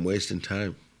feel like I'm wasting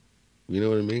time. You know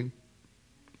what I mean?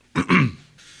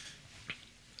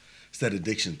 It's that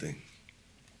addiction thing.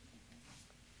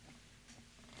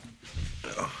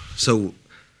 So,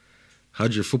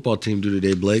 how'd your football team do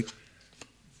today, Blake?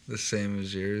 The same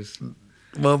as yours.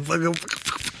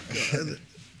 Motherfucker.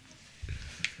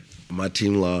 My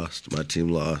team lost.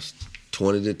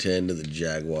 20-10 to the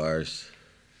Jaguars.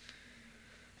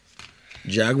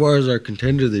 Jaguars are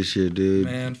contender this year, dude.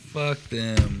 Man, fuck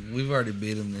them. We've already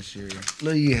beat them this year.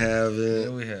 No, you haven't. Yeah,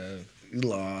 we have. You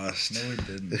lost. No, we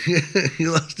didn't.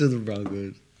 You lost to the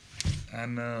Broncos. I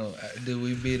know. Did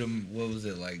we beat them, what was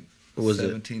it, like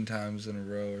 17 times in a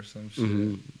row or some shit?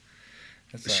 Mm-hmm.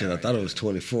 That's Shit, all I right, thought it was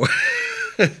 24.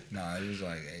 Nah, it was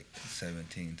like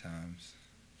 17 times.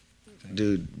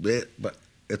 Dude, but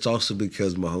it's also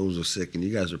because Mahomes was sick and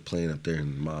you guys were playing up there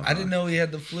in Mile I didn't know he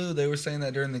had the flu. They were saying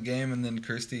that during the game, and then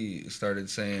Christy started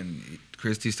saying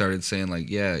like,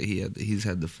 yeah, he's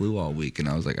had the flu all week, and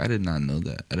I was like, I did not know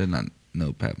that. I did not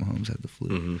know Pat Mahomes had the flu.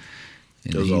 Mm-hmm.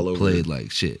 And it was he all over played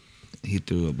like shit. He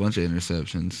threw a bunch of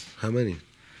interceptions. How many?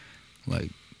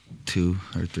 Like 2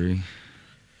 or 3.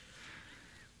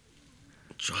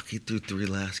 Jockey threw 3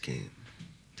 last game.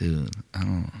 Dude, I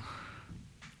don't.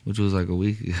 Which was like a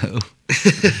week ago.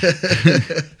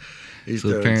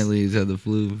 So apparently he's had the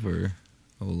flu for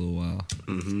a little while.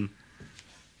 Mm-hmm.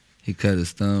 He cut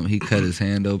his thumb. He cut his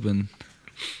hand open.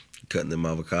 Cutting them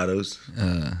avocados.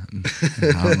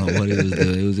 I don't know what he was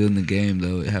doing. It was in the game,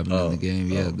 though. It happened in the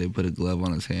game. Yeah, they put a glove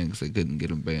on his hand because they couldn't get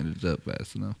him bandaged up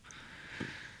fast enough.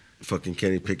 Fucking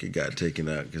Kenny Pickett got taken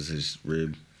out because his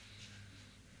rib,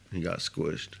 he got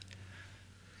squished.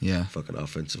 Yeah. Fucking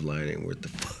offensive line ain't worth the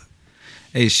fuck.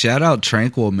 Hey, shout out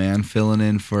Tranquil, man, filling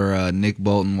in for Nick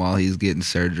Bolton while he's getting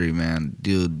surgery, man.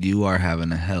 Dude, you are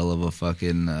having a hell of a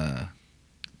fucking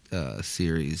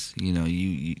series. You know,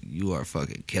 you are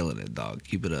fucking killing it, dog.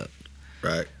 Keep it up.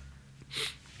 Right.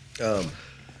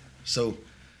 So,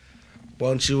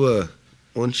 why don't you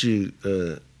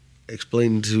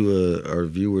explain to our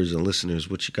viewers and listeners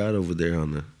what you got over there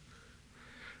on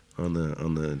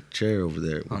the chair over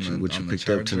there. What you picked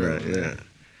up tonight? Yeah.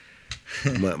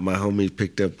 my homie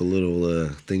picked up a little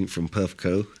thing from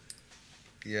Puffco.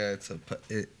 Yeah, it's a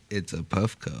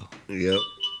Puffco. Yep,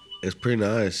 it's pretty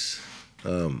nice.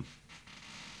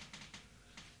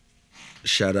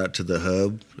 Shout out to the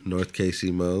Hub, North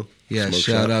KC Mo. Yeah, Smoke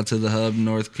shout shop. out to the Hub,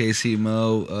 North KC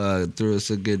Mo. Threw us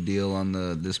a good deal on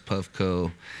this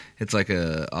Puffco. It's like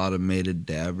a automated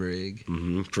dab rig.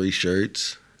 Mm-hmm. Free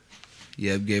shirts.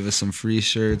 Yep, gave us some free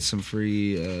shirts, some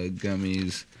free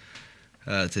gummies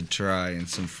to try, and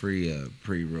some free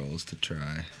pre-rolls to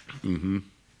try. Mm-hmm.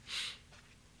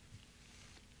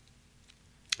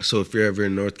 So if you're ever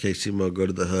in North KC Mo, go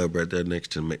to the Hub right there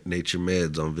next to Nature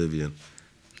Meds on Vivian.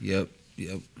 Yep.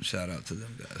 Shout out to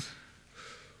them guys.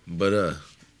 But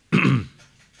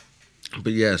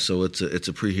but yeah, so it's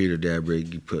a preheater dab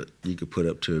rig. You could put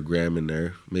up to 1 gram in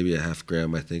there, maybe a half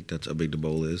gram. I think that's how big the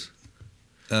bowl is.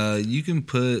 You can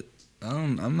put.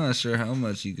 I'm not sure how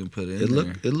much you can put in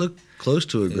there. It looked close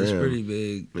to 1 gram. It's pretty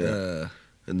big. Yeah.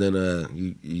 And then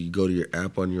you go to your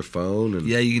app on your phone and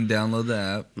yeah, you can download the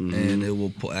app Mhm. and it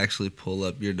will actually pull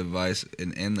up your device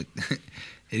and it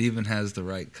even has the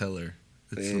right color.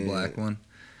 It's the black one.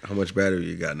 How much battery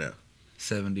you got now?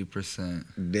 70%.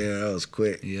 Damn, that was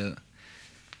quick. Yeah.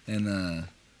 And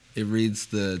it reads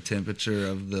the temperature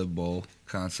of the bowl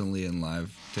constantly in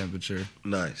live temperature.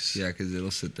 Nice. Yeah, because it'll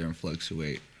sit there and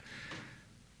fluctuate.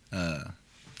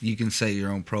 You can set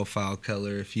your own profile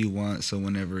color if you want. So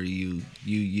whenever you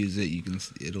use it,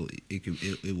 it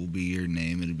will be your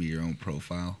name. It'll be your own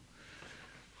profile.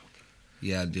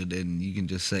 Yeah, dude, and you can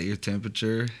just set your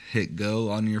temperature, hit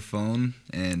go on your phone,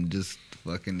 and just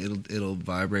fucking it'll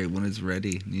vibrate when it's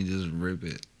ready. You just rip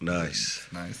it. Nice.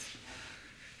 Nice.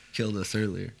 Killed us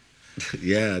earlier.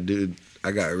 Yeah, dude,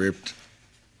 I got ripped.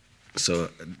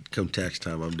 So come tax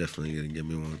time, I'm definitely gonna give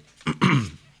me one.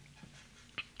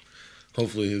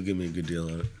 Hopefully he'll give me a good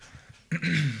deal on it.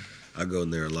 I go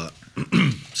in there a lot.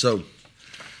 So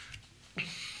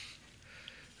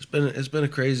it's been a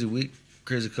crazy week,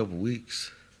 crazy couple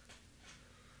weeks.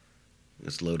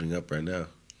 It's loading up right now.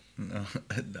 No,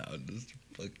 just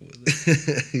fucking with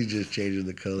it. He's just changing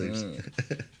the colors.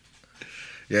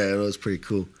 Yeah, I know, it's pretty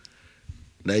cool.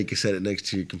 Now you can set it next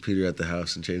to your computer at the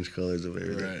house and change colors of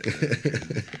everything.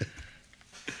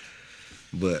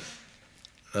 Right.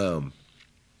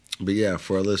 But yeah,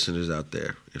 for our listeners out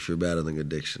there, if you're battling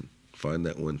addiction, find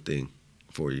that one thing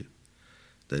for you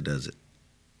that does it.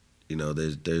 You know,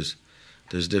 there's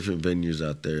different venues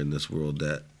out there in this world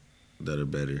that are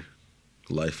better.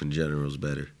 Life in general is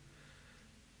better.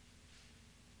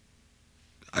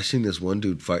 I seen this one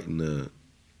dude fighting the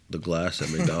glass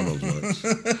at McDonald's once.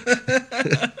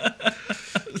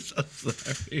 So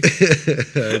sorry.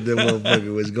 The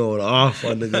motherfucker was going off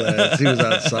on the glass. He was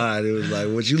outside. He was like,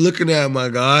 "What you looking at, my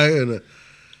guy?" And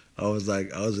I was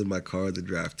in my car at the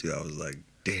drive-thru. I was like,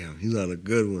 "Damn, he's on a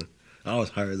good one." I was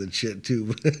higher than shit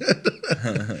too,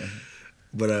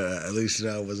 but at least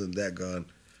I wasn't that gone.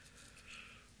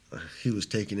 He was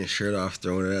taking his shirt off,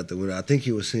 throwing it out the window. I think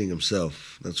he was seeing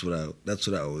himself. That's what I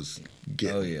was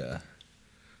getting. Oh yeah.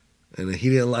 And he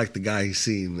didn't like the guy he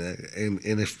seen. And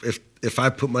if I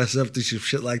put myself through some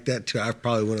shit like that too, I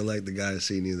probably wouldn't like the guy I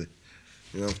seen either.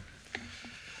 You know?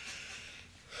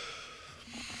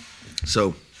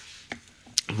 So,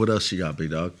 what else you got,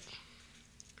 big dog?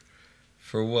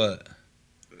 For what?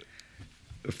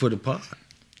 For the pot.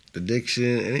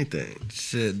 Addiction, anything.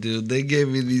 Shit, dude, they gave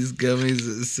me these gummies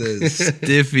that says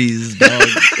Stiffies,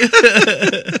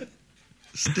 dog.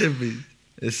 Stiffies.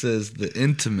 It says the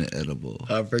intimate edible.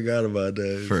 I forgot about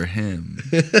that. For him.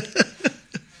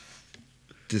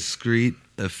 Discreet,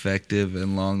 effective,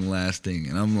 and long lasting.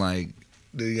 And I'm like,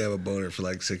 Dude, you have a boner for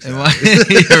like 6 am hours.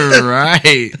 You're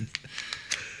right.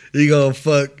 You gonna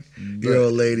fuck your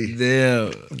old lady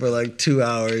Damn. for like 2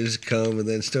 hours, come, and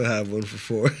then still have one for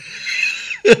 4.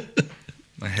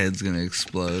 My head's gonna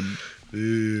explode.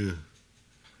 Yeah.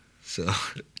 So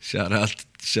shout out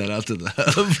to the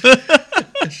Hub.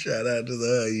 Shout out to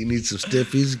the. You need some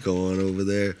stiffies, go on over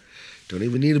there. Don't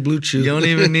even need a blue chew. You don't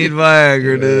even need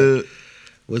Viagra, dude.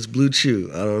 What's blue chew?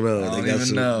 I don't know. I don't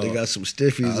even know. They got some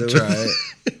stiffies. I'll over try there.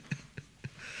 it.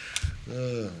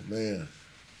 Oh man.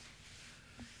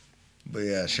 But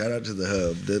yeah, shout out to the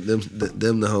Hub.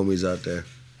 Them the homies out there.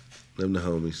 Them the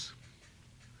homies.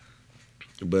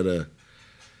 But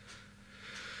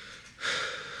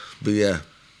yeah.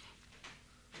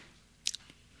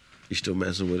 You still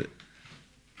messing with it?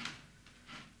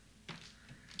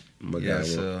 My Yeah, guy,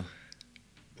 so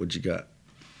what you got?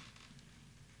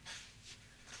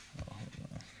 oh, hold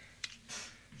on.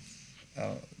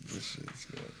 Oh, this shit's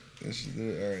good.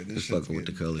 All right, Just fucking with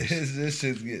the colors. This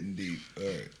shit's getting deep. All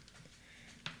right,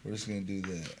 we're just gonna do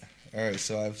that. All right,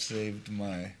 so I've saved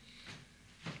my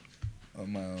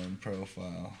own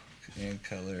profile and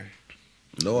color,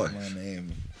 Nice. my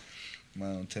name, my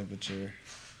own temperature.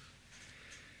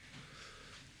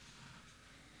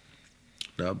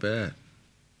 Not bad.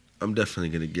 I'm definitely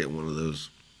gonna get one of those.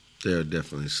 They're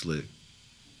definitely slick.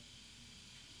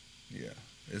 Yeah.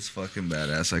 It's fucking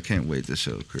badass. I can't wait to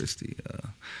show Christy.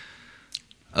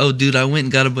 Oh, dude, I went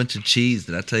and got a bunch of cheese.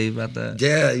 Did I tell you about that?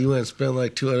 Yeah, you went and spent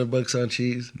like $200 on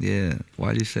cheese. Yeah.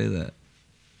 Why do you say that?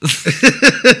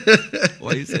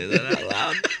 Why do you say that out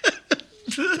loud?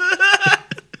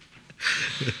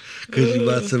 Because you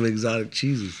bought some exotic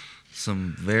cheeses.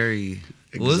 Some very...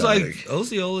 Well, it's like Exotic.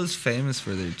 Osceola's famous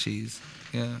for their cheese.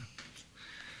 Yeah.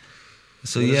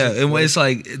 So What is yeah, it? it's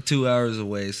like 2 hours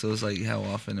away. So it's like, how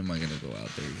often am I gonna go out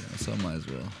there? You know? So I might as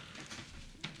well,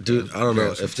 Dude, I don't know.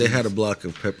 Grab some If they had a cheese. block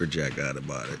of pepper jack, I'd have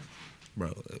bought it.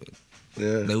 bro.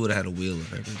 Yeah. They would have had a wheel of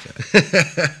pepper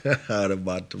jack. I'd have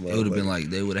bought them. It would have been like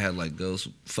they would have had like those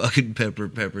fucking pepper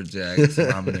jack, some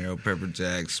habanero pepper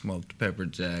jack, smoked pepper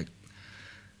jack.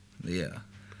 Yeah.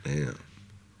 Damn.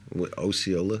 With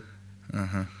Osceola,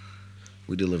 Uh-huh.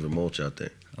 we deliver mulch out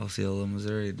there. Osceola,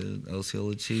 Missouri, dude.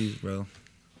 Osceola cheese, bro.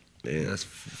 Yeah. That's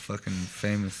fucking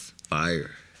famous.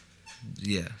 Fire.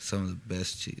 Yeah, some of the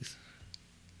best cheese.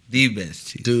 The best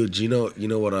cheese. Dude, you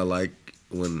know what I like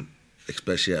when,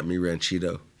 especially at Mi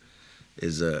Ranchito,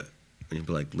 is when you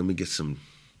be like, let me get some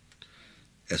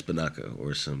espinaca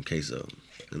or some queso,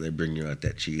 and they bring you out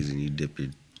that cheese and you dip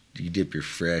your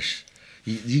fresh.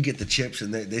 You get the chips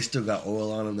and they still got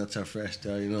oil on them. That's how fresh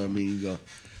they are. You know what I mean? You go,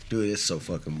 dude, it's so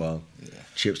fucking bomb. Yeah.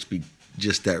 Chips be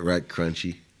just that right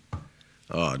crunchy.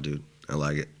 Oh, dude, I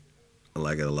like it. I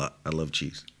like it a lot. I love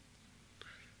cheese.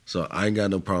 So I ain't got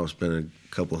no problem spending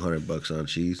a couple $100 on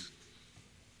cheese.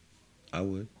 I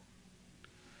would.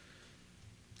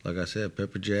 Like I said,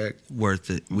 pepper jack. Worth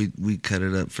it. We cut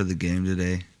it up for the game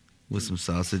today with some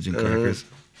sausage and crackers.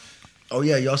 Oh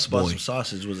yeah, you also bought Boy. some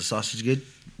sausage. Was the sausage good?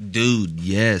 Dude,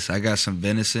 yes. I got some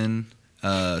venison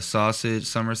sausage,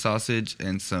 summer sausage,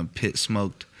 and some pit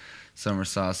smoked summer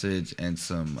sausage, and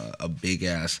some a big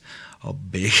ass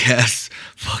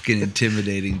fucking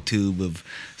intimidating tube of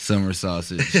summer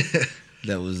sausage.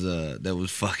 That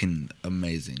was fucking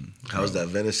amazing. How's that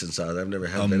venison sausage? I've never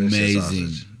had Amazing, venison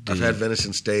sausage. I've dude. had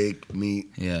venison steak, meat,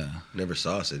 Yeah, never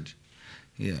sausage.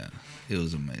 yeah. It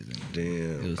was amazing.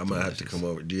 Damn, It was I might have to delicious. come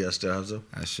over. Do you guys still have some?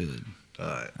 I should. All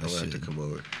right, I'm gonna have to should. come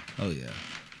over. Oh yeah.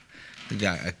 We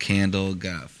got a candle,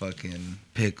 got fucking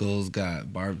pickles, got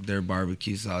their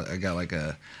barbecue sauce. I got like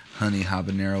a honey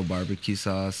habanero barbecue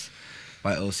sauce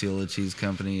by Osceola Cheese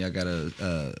Company. I got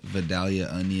a Vidalia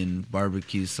onion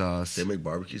barbecue sauce. They make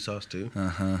barbecue sauce too.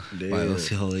 By Damn.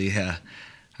 Osceola, yeah.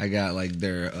 I got like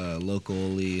their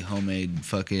locally homemade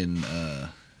fucking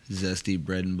zesty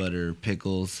bread and butter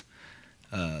pickles.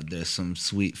 There's some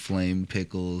sweet flame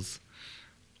pickles.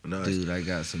 Nice. Dude, I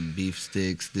got some beef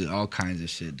sticks. Dude, all kinds of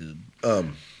shit, dude.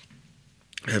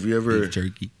 Have you ever Beef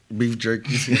jerky. beef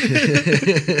jerky?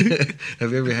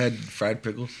 Have you ever had fried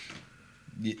pickles?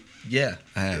 Yeah,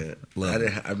 I have. Yeah. Love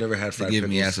it. I've never had They fried give pickles.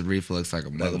 me acid reflux like a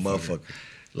like a motherfucker. motherfucker,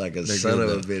 like a They're son good,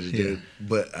 of a though. bitch, Yeah. dude.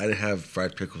 But I didn't have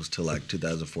fried pickles till like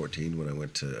 2014 when I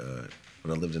went to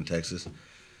when I lived in Texas.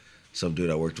 Some dude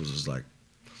I worked with was like,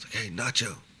 "Hey,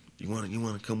 Nacho, you want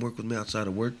to come work with me outside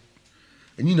of work?"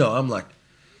 And you know, I'm like,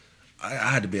 I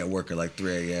had to be at work at like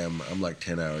 3 a.m. I'm like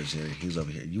 10 hours in. And he's over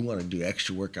here. You want to do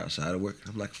extra work outside of work?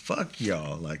 And I'm like, fuck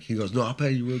y'all. Like he goes, no, I'll pay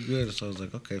you real good. So I was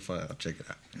like, okay, fine, I'll check it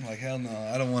out. I'm like, hell no,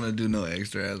 I don't want to do no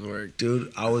extra ass work.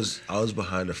 Dude, I was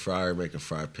behind a fryer making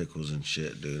fried pickles and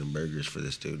shit, dude, and burgers for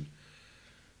this dude.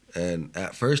 And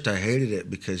at first I hated it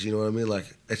because, you know what I mean? Like,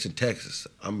 it's in Texas.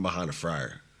 I'm behind a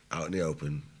fryer, out in the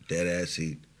open, dead ass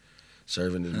heat,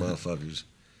 serving these motherfuckers.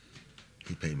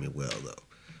 He paid me well, though.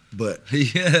 But,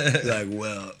 Yeah.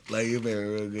 like, you paid me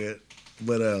real good.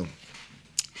 But,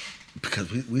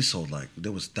 because we sold, like,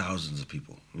 there was thousands of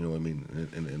people, you know what I mean?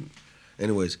 And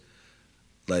anyways,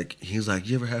 like, he's like,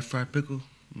 you ever had fried pickle?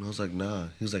 And I was like, nah.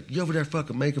 He was like, you over there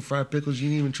fucking making fried pickles? You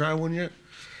didn't even try one yet?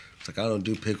 It's like, I don't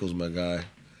do pickles, my guy.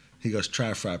 He goes, try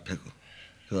a fried pickle.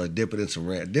 He's like, dip it in some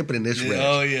ranch. Dip it in this ranch.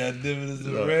 Oh yeah, dip it in some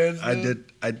So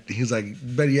ranch. He's like,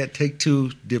 better yet, take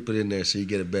 2, dip it in there so you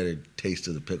get a better taste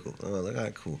of the pickle. I was like, all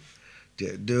right, cool.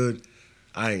 Dude,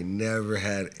 I ain't never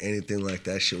had anything like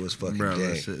that. Shit was fucking Bro, gang.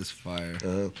 that shit is fire.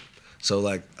 So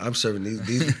like, I'm serving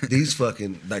these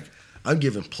fucking, like, I'm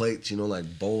giving plates, you know,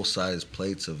 like bowl-sized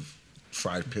plates of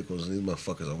fried pickles, and these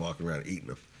motherfuckers are walking around eating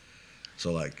them.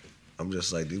 So like, I'm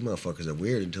just like, these motherfuckers are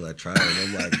weird until I try them.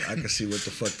 I'm like, I can see what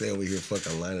the fuck they over here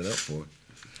fucking lining up for.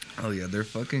 Oh yeah, they're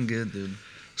fucking good, dude.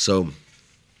 So,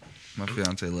 My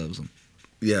fiance loves them.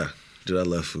 yeah, dude, I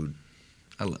love food.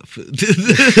 I love food.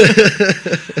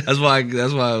 That's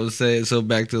why I was saying. So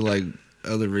back to like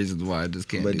other reasons why I just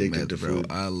can't I'm do addicted meth, to bro. food.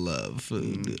 I love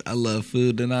food. Dude. I love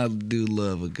food, and I do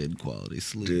love a good quality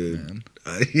sleep, Dude. man.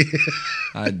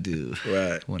 I do.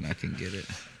 Right. When I can get it.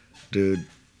 Dude.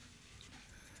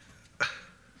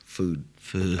 Food.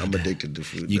 Food. I'm addicted to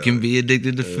food. You dog. can be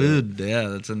addicted to food. Yeah,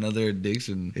 that's another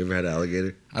addiction. You ever had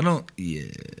alligator? I don't. Yeah,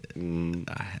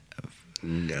 I have.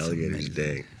 Alligator's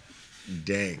amazing.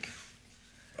 dank.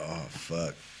 Oh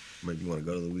fuck! Make you want to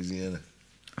go to Louisiana?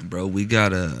 Bro, we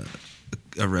got a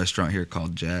restaurant here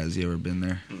called Jazz. You ever been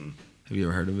there? Have you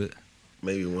ever heard of it?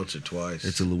 Maybe once or twice.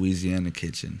 It's a Louisiana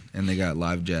kitchen, and they got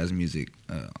live jazz music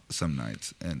some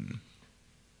nights. And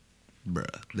bruh,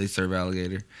 they serve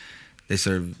alligator. They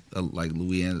serve like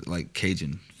Louisiana, like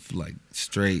Cajun, like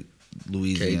straight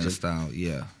Louisiana Cajun? style.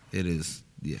 Yeah, it is.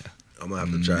 Yeah. I'm gonna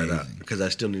have to try it out Amazing. because I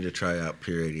still need to try out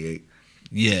Pier 88.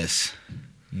 Yes.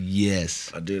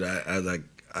 Dude, I like.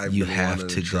 I've You been have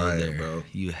wanting to try go it, there, bro.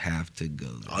 You have to go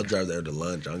there. I'll drive there to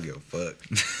lunch. I don't give a fuck.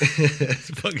 It's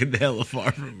fucking hella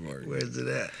far from work. Where's it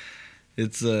at?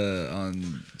 It's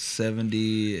on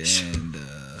 70 and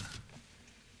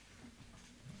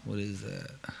what is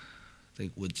that? I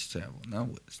think Woods Chapel. Not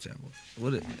Woods Chapel.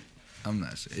 I'm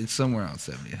not sure. It's somewhere on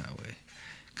 70 Highway.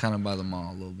 Kind of by the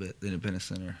mall a little bit. The Independence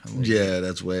Center. A little bit. Yeah,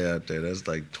 that's way out there. That's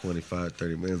like 25,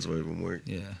 30 minutes away from work.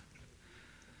 Yeah.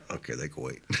 Okay, they can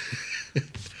wait.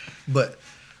 but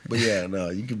yeah, no,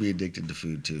 you can be addicted to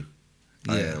food too.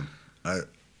 Yeah. I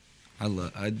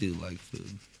am. I do like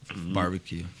food. Mm-hmm.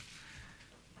 Barbecue.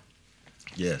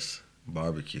 Yes,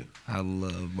 barbecue. I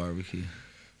love barbecue.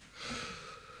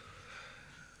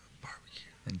 Barbecue.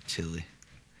 And chili.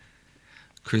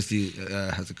 Christy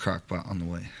has a crock pot on the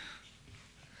way.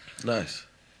 Nice.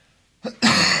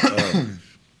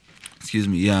 Excuse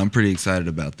me. Yeah, I'm pretty excited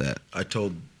about that.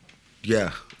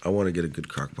 I want to get a good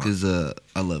crock pot. Because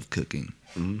I love cooking.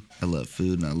 Mm-hmm. I love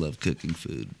food, and I love cooking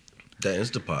food. That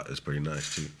Instapot is pretty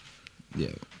nice too.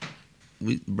 Yeah.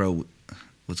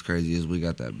 What's crazy is we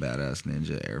got that badass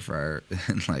Ninja air fryer,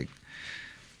 and like,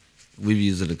 we've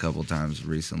used it a couple times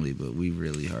recently, but we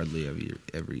really hardly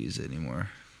ever use it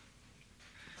anymore.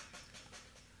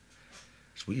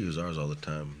 So we use ours all the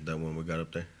time. That one we got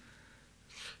up there.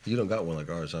 You don't got one like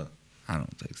ours, huh? I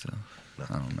don't think so. No.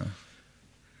 I don't know.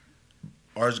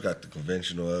 Ours got the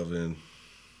conventional oven,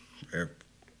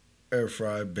 air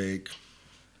fry, bake.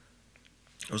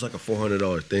 It was like a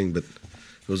 $400 thing, but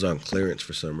it was on clearance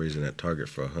for some reason at Target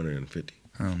for $150.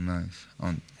 Oh, nice.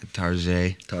 On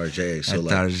Target. Target. So At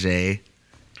like, Target.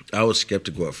 I was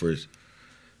skeptical at first.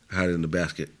 I had it in the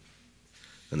basket,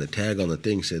 and the tag on the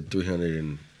thing said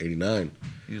 $389.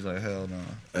 He was like, hell no.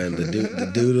 And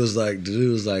the dude was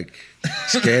like,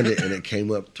 scanned it, and it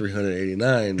came up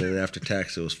 $389, and then after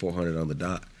tax it was $400 on the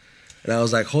dot. And I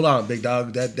was like, hold on, big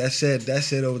dog. That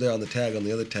said over there on the tag, on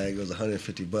the other tag, it was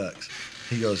 $150.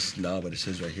 He goes, nah, but it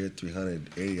says right here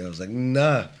 $380. I was like,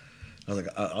 nah. I was like,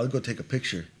 I'll go take a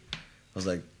picture. I was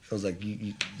like, he's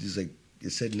like,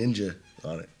 it said Ninja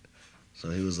on it. So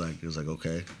he was like,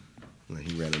 okay. And then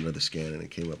he ran another scan, and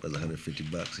it came up as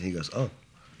 $150. And he goes, oh,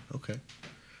 okay.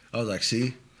 I was like,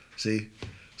 see.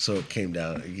 So it came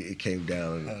down. It came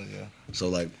down. Hell yeah. So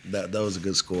like that was a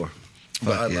good score.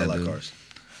 But I like dude. ours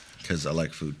because I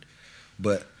like food.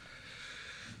 But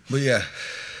yeah.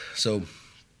 So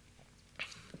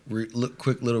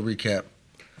quick little recap.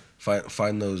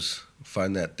 Find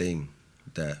that thing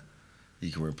that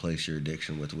you can replace your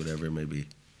addiction with, whatever it may be.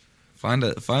 Find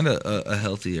a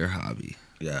healthier hobby.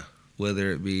 Yeah.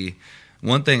 Whether it be,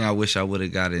 one thing I wish I would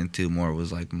have got into more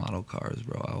was like model cars,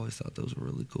 bro. I always thought those were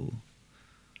really cool.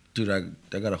 Dude,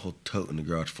 I got a whole tote in the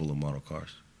garage full of model cars.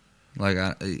 Like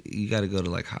you got to go to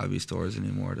like hobby stores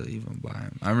anymore to even buy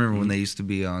them. I remember when they used to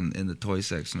be in the toy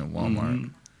section at Walmart. Mm-hmm.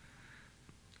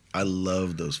 I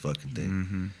love those fucking things.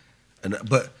 Mm-hmm.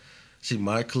 But see,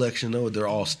 my collection though, they're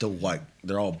all still white.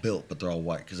 They're all built, but they're all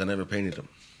white because I never painted them.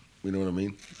 You know what I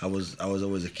mean? I was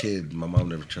always a kid. My mom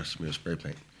never trusted me with spray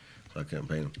paint, so I couldn't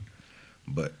paint them.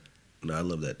 But no, I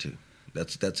love that too.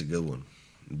 That's a good one.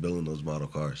 Building those model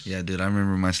cars. Yeah, dude, I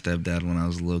remember my stepdad when I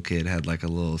was a little kid had like a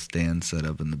little stand set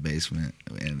up in the basement,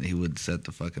 and he would set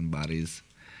the fucking bodies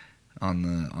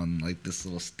on like this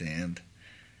little stand,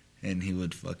 and he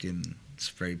would fucking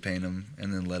spray paint them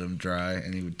and then let them dry,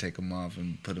 and he would take them off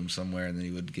and put them somewhere, and then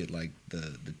he would get like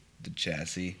the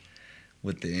chassis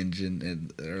with the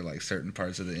engine or like certain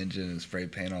parts of the engine and spray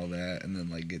paint all that, and then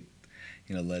like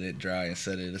let it dry and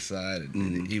set it aside.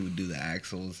 And he would do the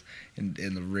axles and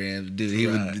the rims. Dude, he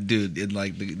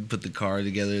would put the car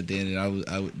together at the end. And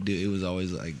I would do. It was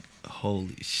always like,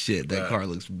 holy shit, that car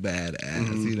looks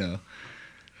badass.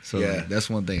 So that's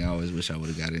one thing I always wish I would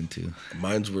have got into.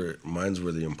 Mine's were the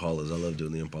Impalas. I love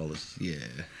doing the Impalas. Yeah,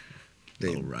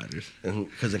 low riders.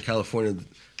 Because in California,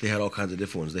 they had all kinds of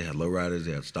different ones. They had low riders.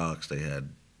 They had stocks. They had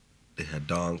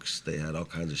donks. They had all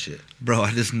kinds of shit. Bro,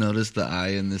 I just noticed the eye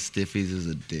in the Stiffies is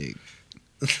a dick.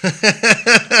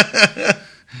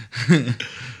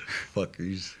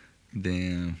 Fuckers.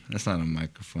 Damn, that's not a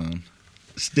microphone.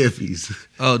 Stiffies.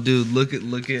 Oh, dude, look at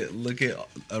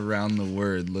around the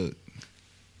word. Look.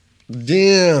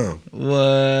 Damn.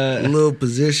 What? Little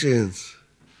positions.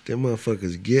 Them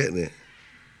motherfuckers getting it.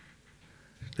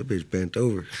 That bitch bent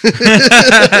over. What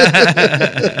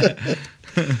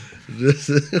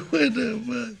the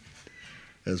fuck?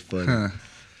 That's funny. Huh.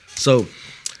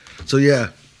 So yeah,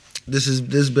 this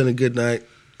has been a good night.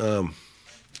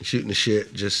 Shooting the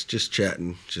shit, just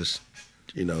chatting, just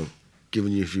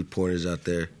giving you a few pointers out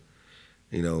there.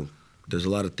 There's a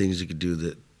lot of things you could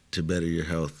do to better your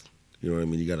health. You know what I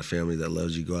mean? You got a family that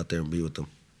loves you. Go out there and be with them.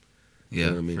 Yeah, you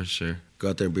know what I mean? For sure. Go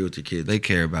out there and be with your kids. They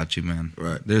care about you, man.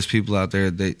 Right. There's people out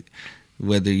there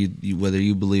whether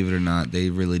you believe it or not,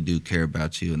 they really do care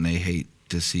about you, and they hate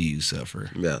to see you suffer.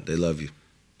 Yeah, they love you.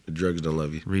 The drugs don't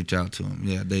love you. Reach out to them.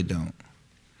 Yeah, they don't.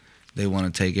 They want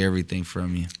to take everything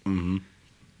from you, and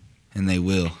they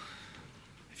will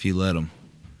if you let them.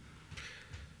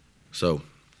 So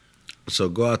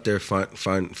go out there,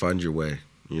 find your way.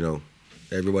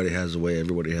 Everybody has a way.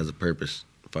 Everybody has a purpose.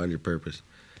 Find your purpose.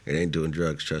 It ain't doing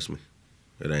drugs. Trust me,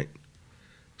 it ain't.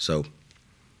 So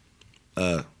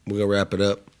we're gonna wrap it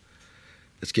up.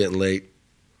 It's getting late.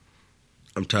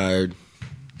 I'm tired.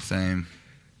 Same.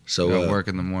 So got work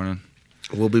in the morning.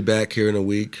 We'll be back here in a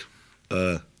week.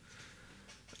 I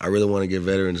really want to get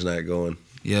Veterans Night going.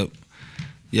 Yep.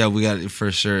 Yeah, we got it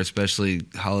for sure. Especially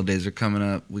holidays are coming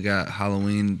up. We got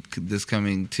Halloween this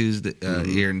coming Tuesday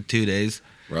here in 2 days.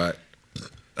 Right.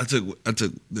 I took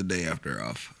the day after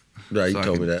off. Right, you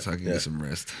told me that. So I can get some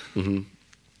rest.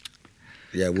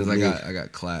 Yeah, because I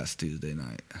got class Tuesday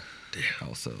night. Damn.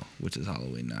 Also, which is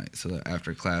Halloween night. So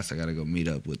after class, I got to go meet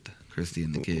up with Christy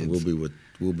and the kids.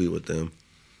 We'll be with them.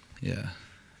 Yeah.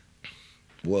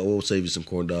 Well, we'll save you some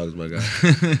corn dogs, my guy.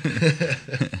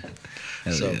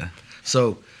 Hell yeah.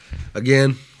 So,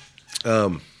 again,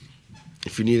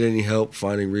 if you need any help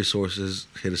finding resources,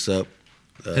 hit us up.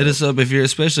 Hit us up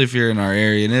especially if you're in our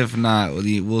area, and if not,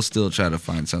 we'll still try to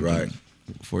find something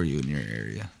for you in your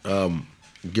area.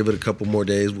 Give it a couple more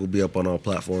days. We'll be up on all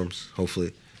platforms,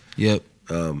 hopefully. Yep.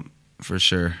 For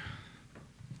sure.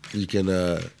 You can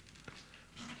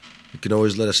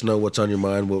always let us know what's on your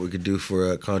mind, what we could do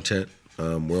for content.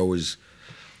 We're always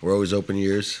open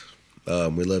ears.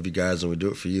 We love you guys, and we do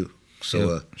it for you.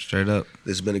 So straight up,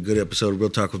 this has been a good episode of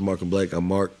Real Talk with Mark and Blake. I'm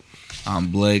Mark.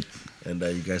 I'm Blake. And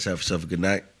you guys have yourself a good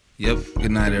night. Yep.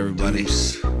 Good night, everybody.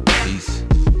 Peace.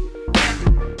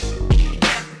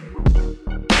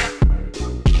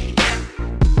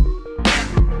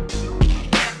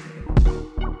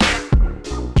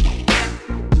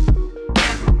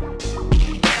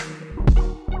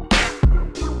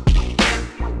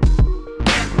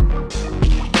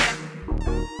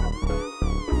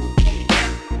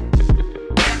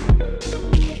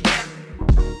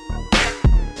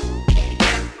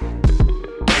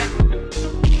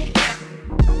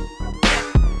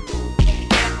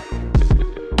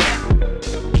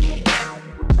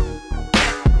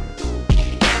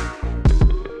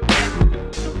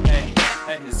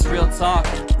 Talk,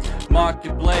 Mark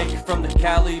and Blake, from the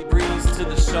Cali breeze to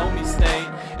the show me state.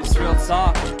 It's real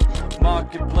talk,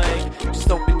 Mark and Blake. Just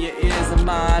open your ears and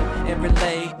mind and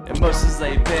relate. Emotions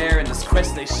they bear and this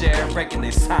quest they share, breaking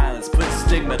their silence, put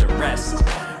stigma to rest.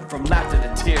 From laughter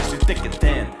to tears, through thick and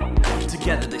thin,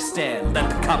 together they stand. Let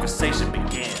the conversation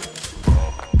begin.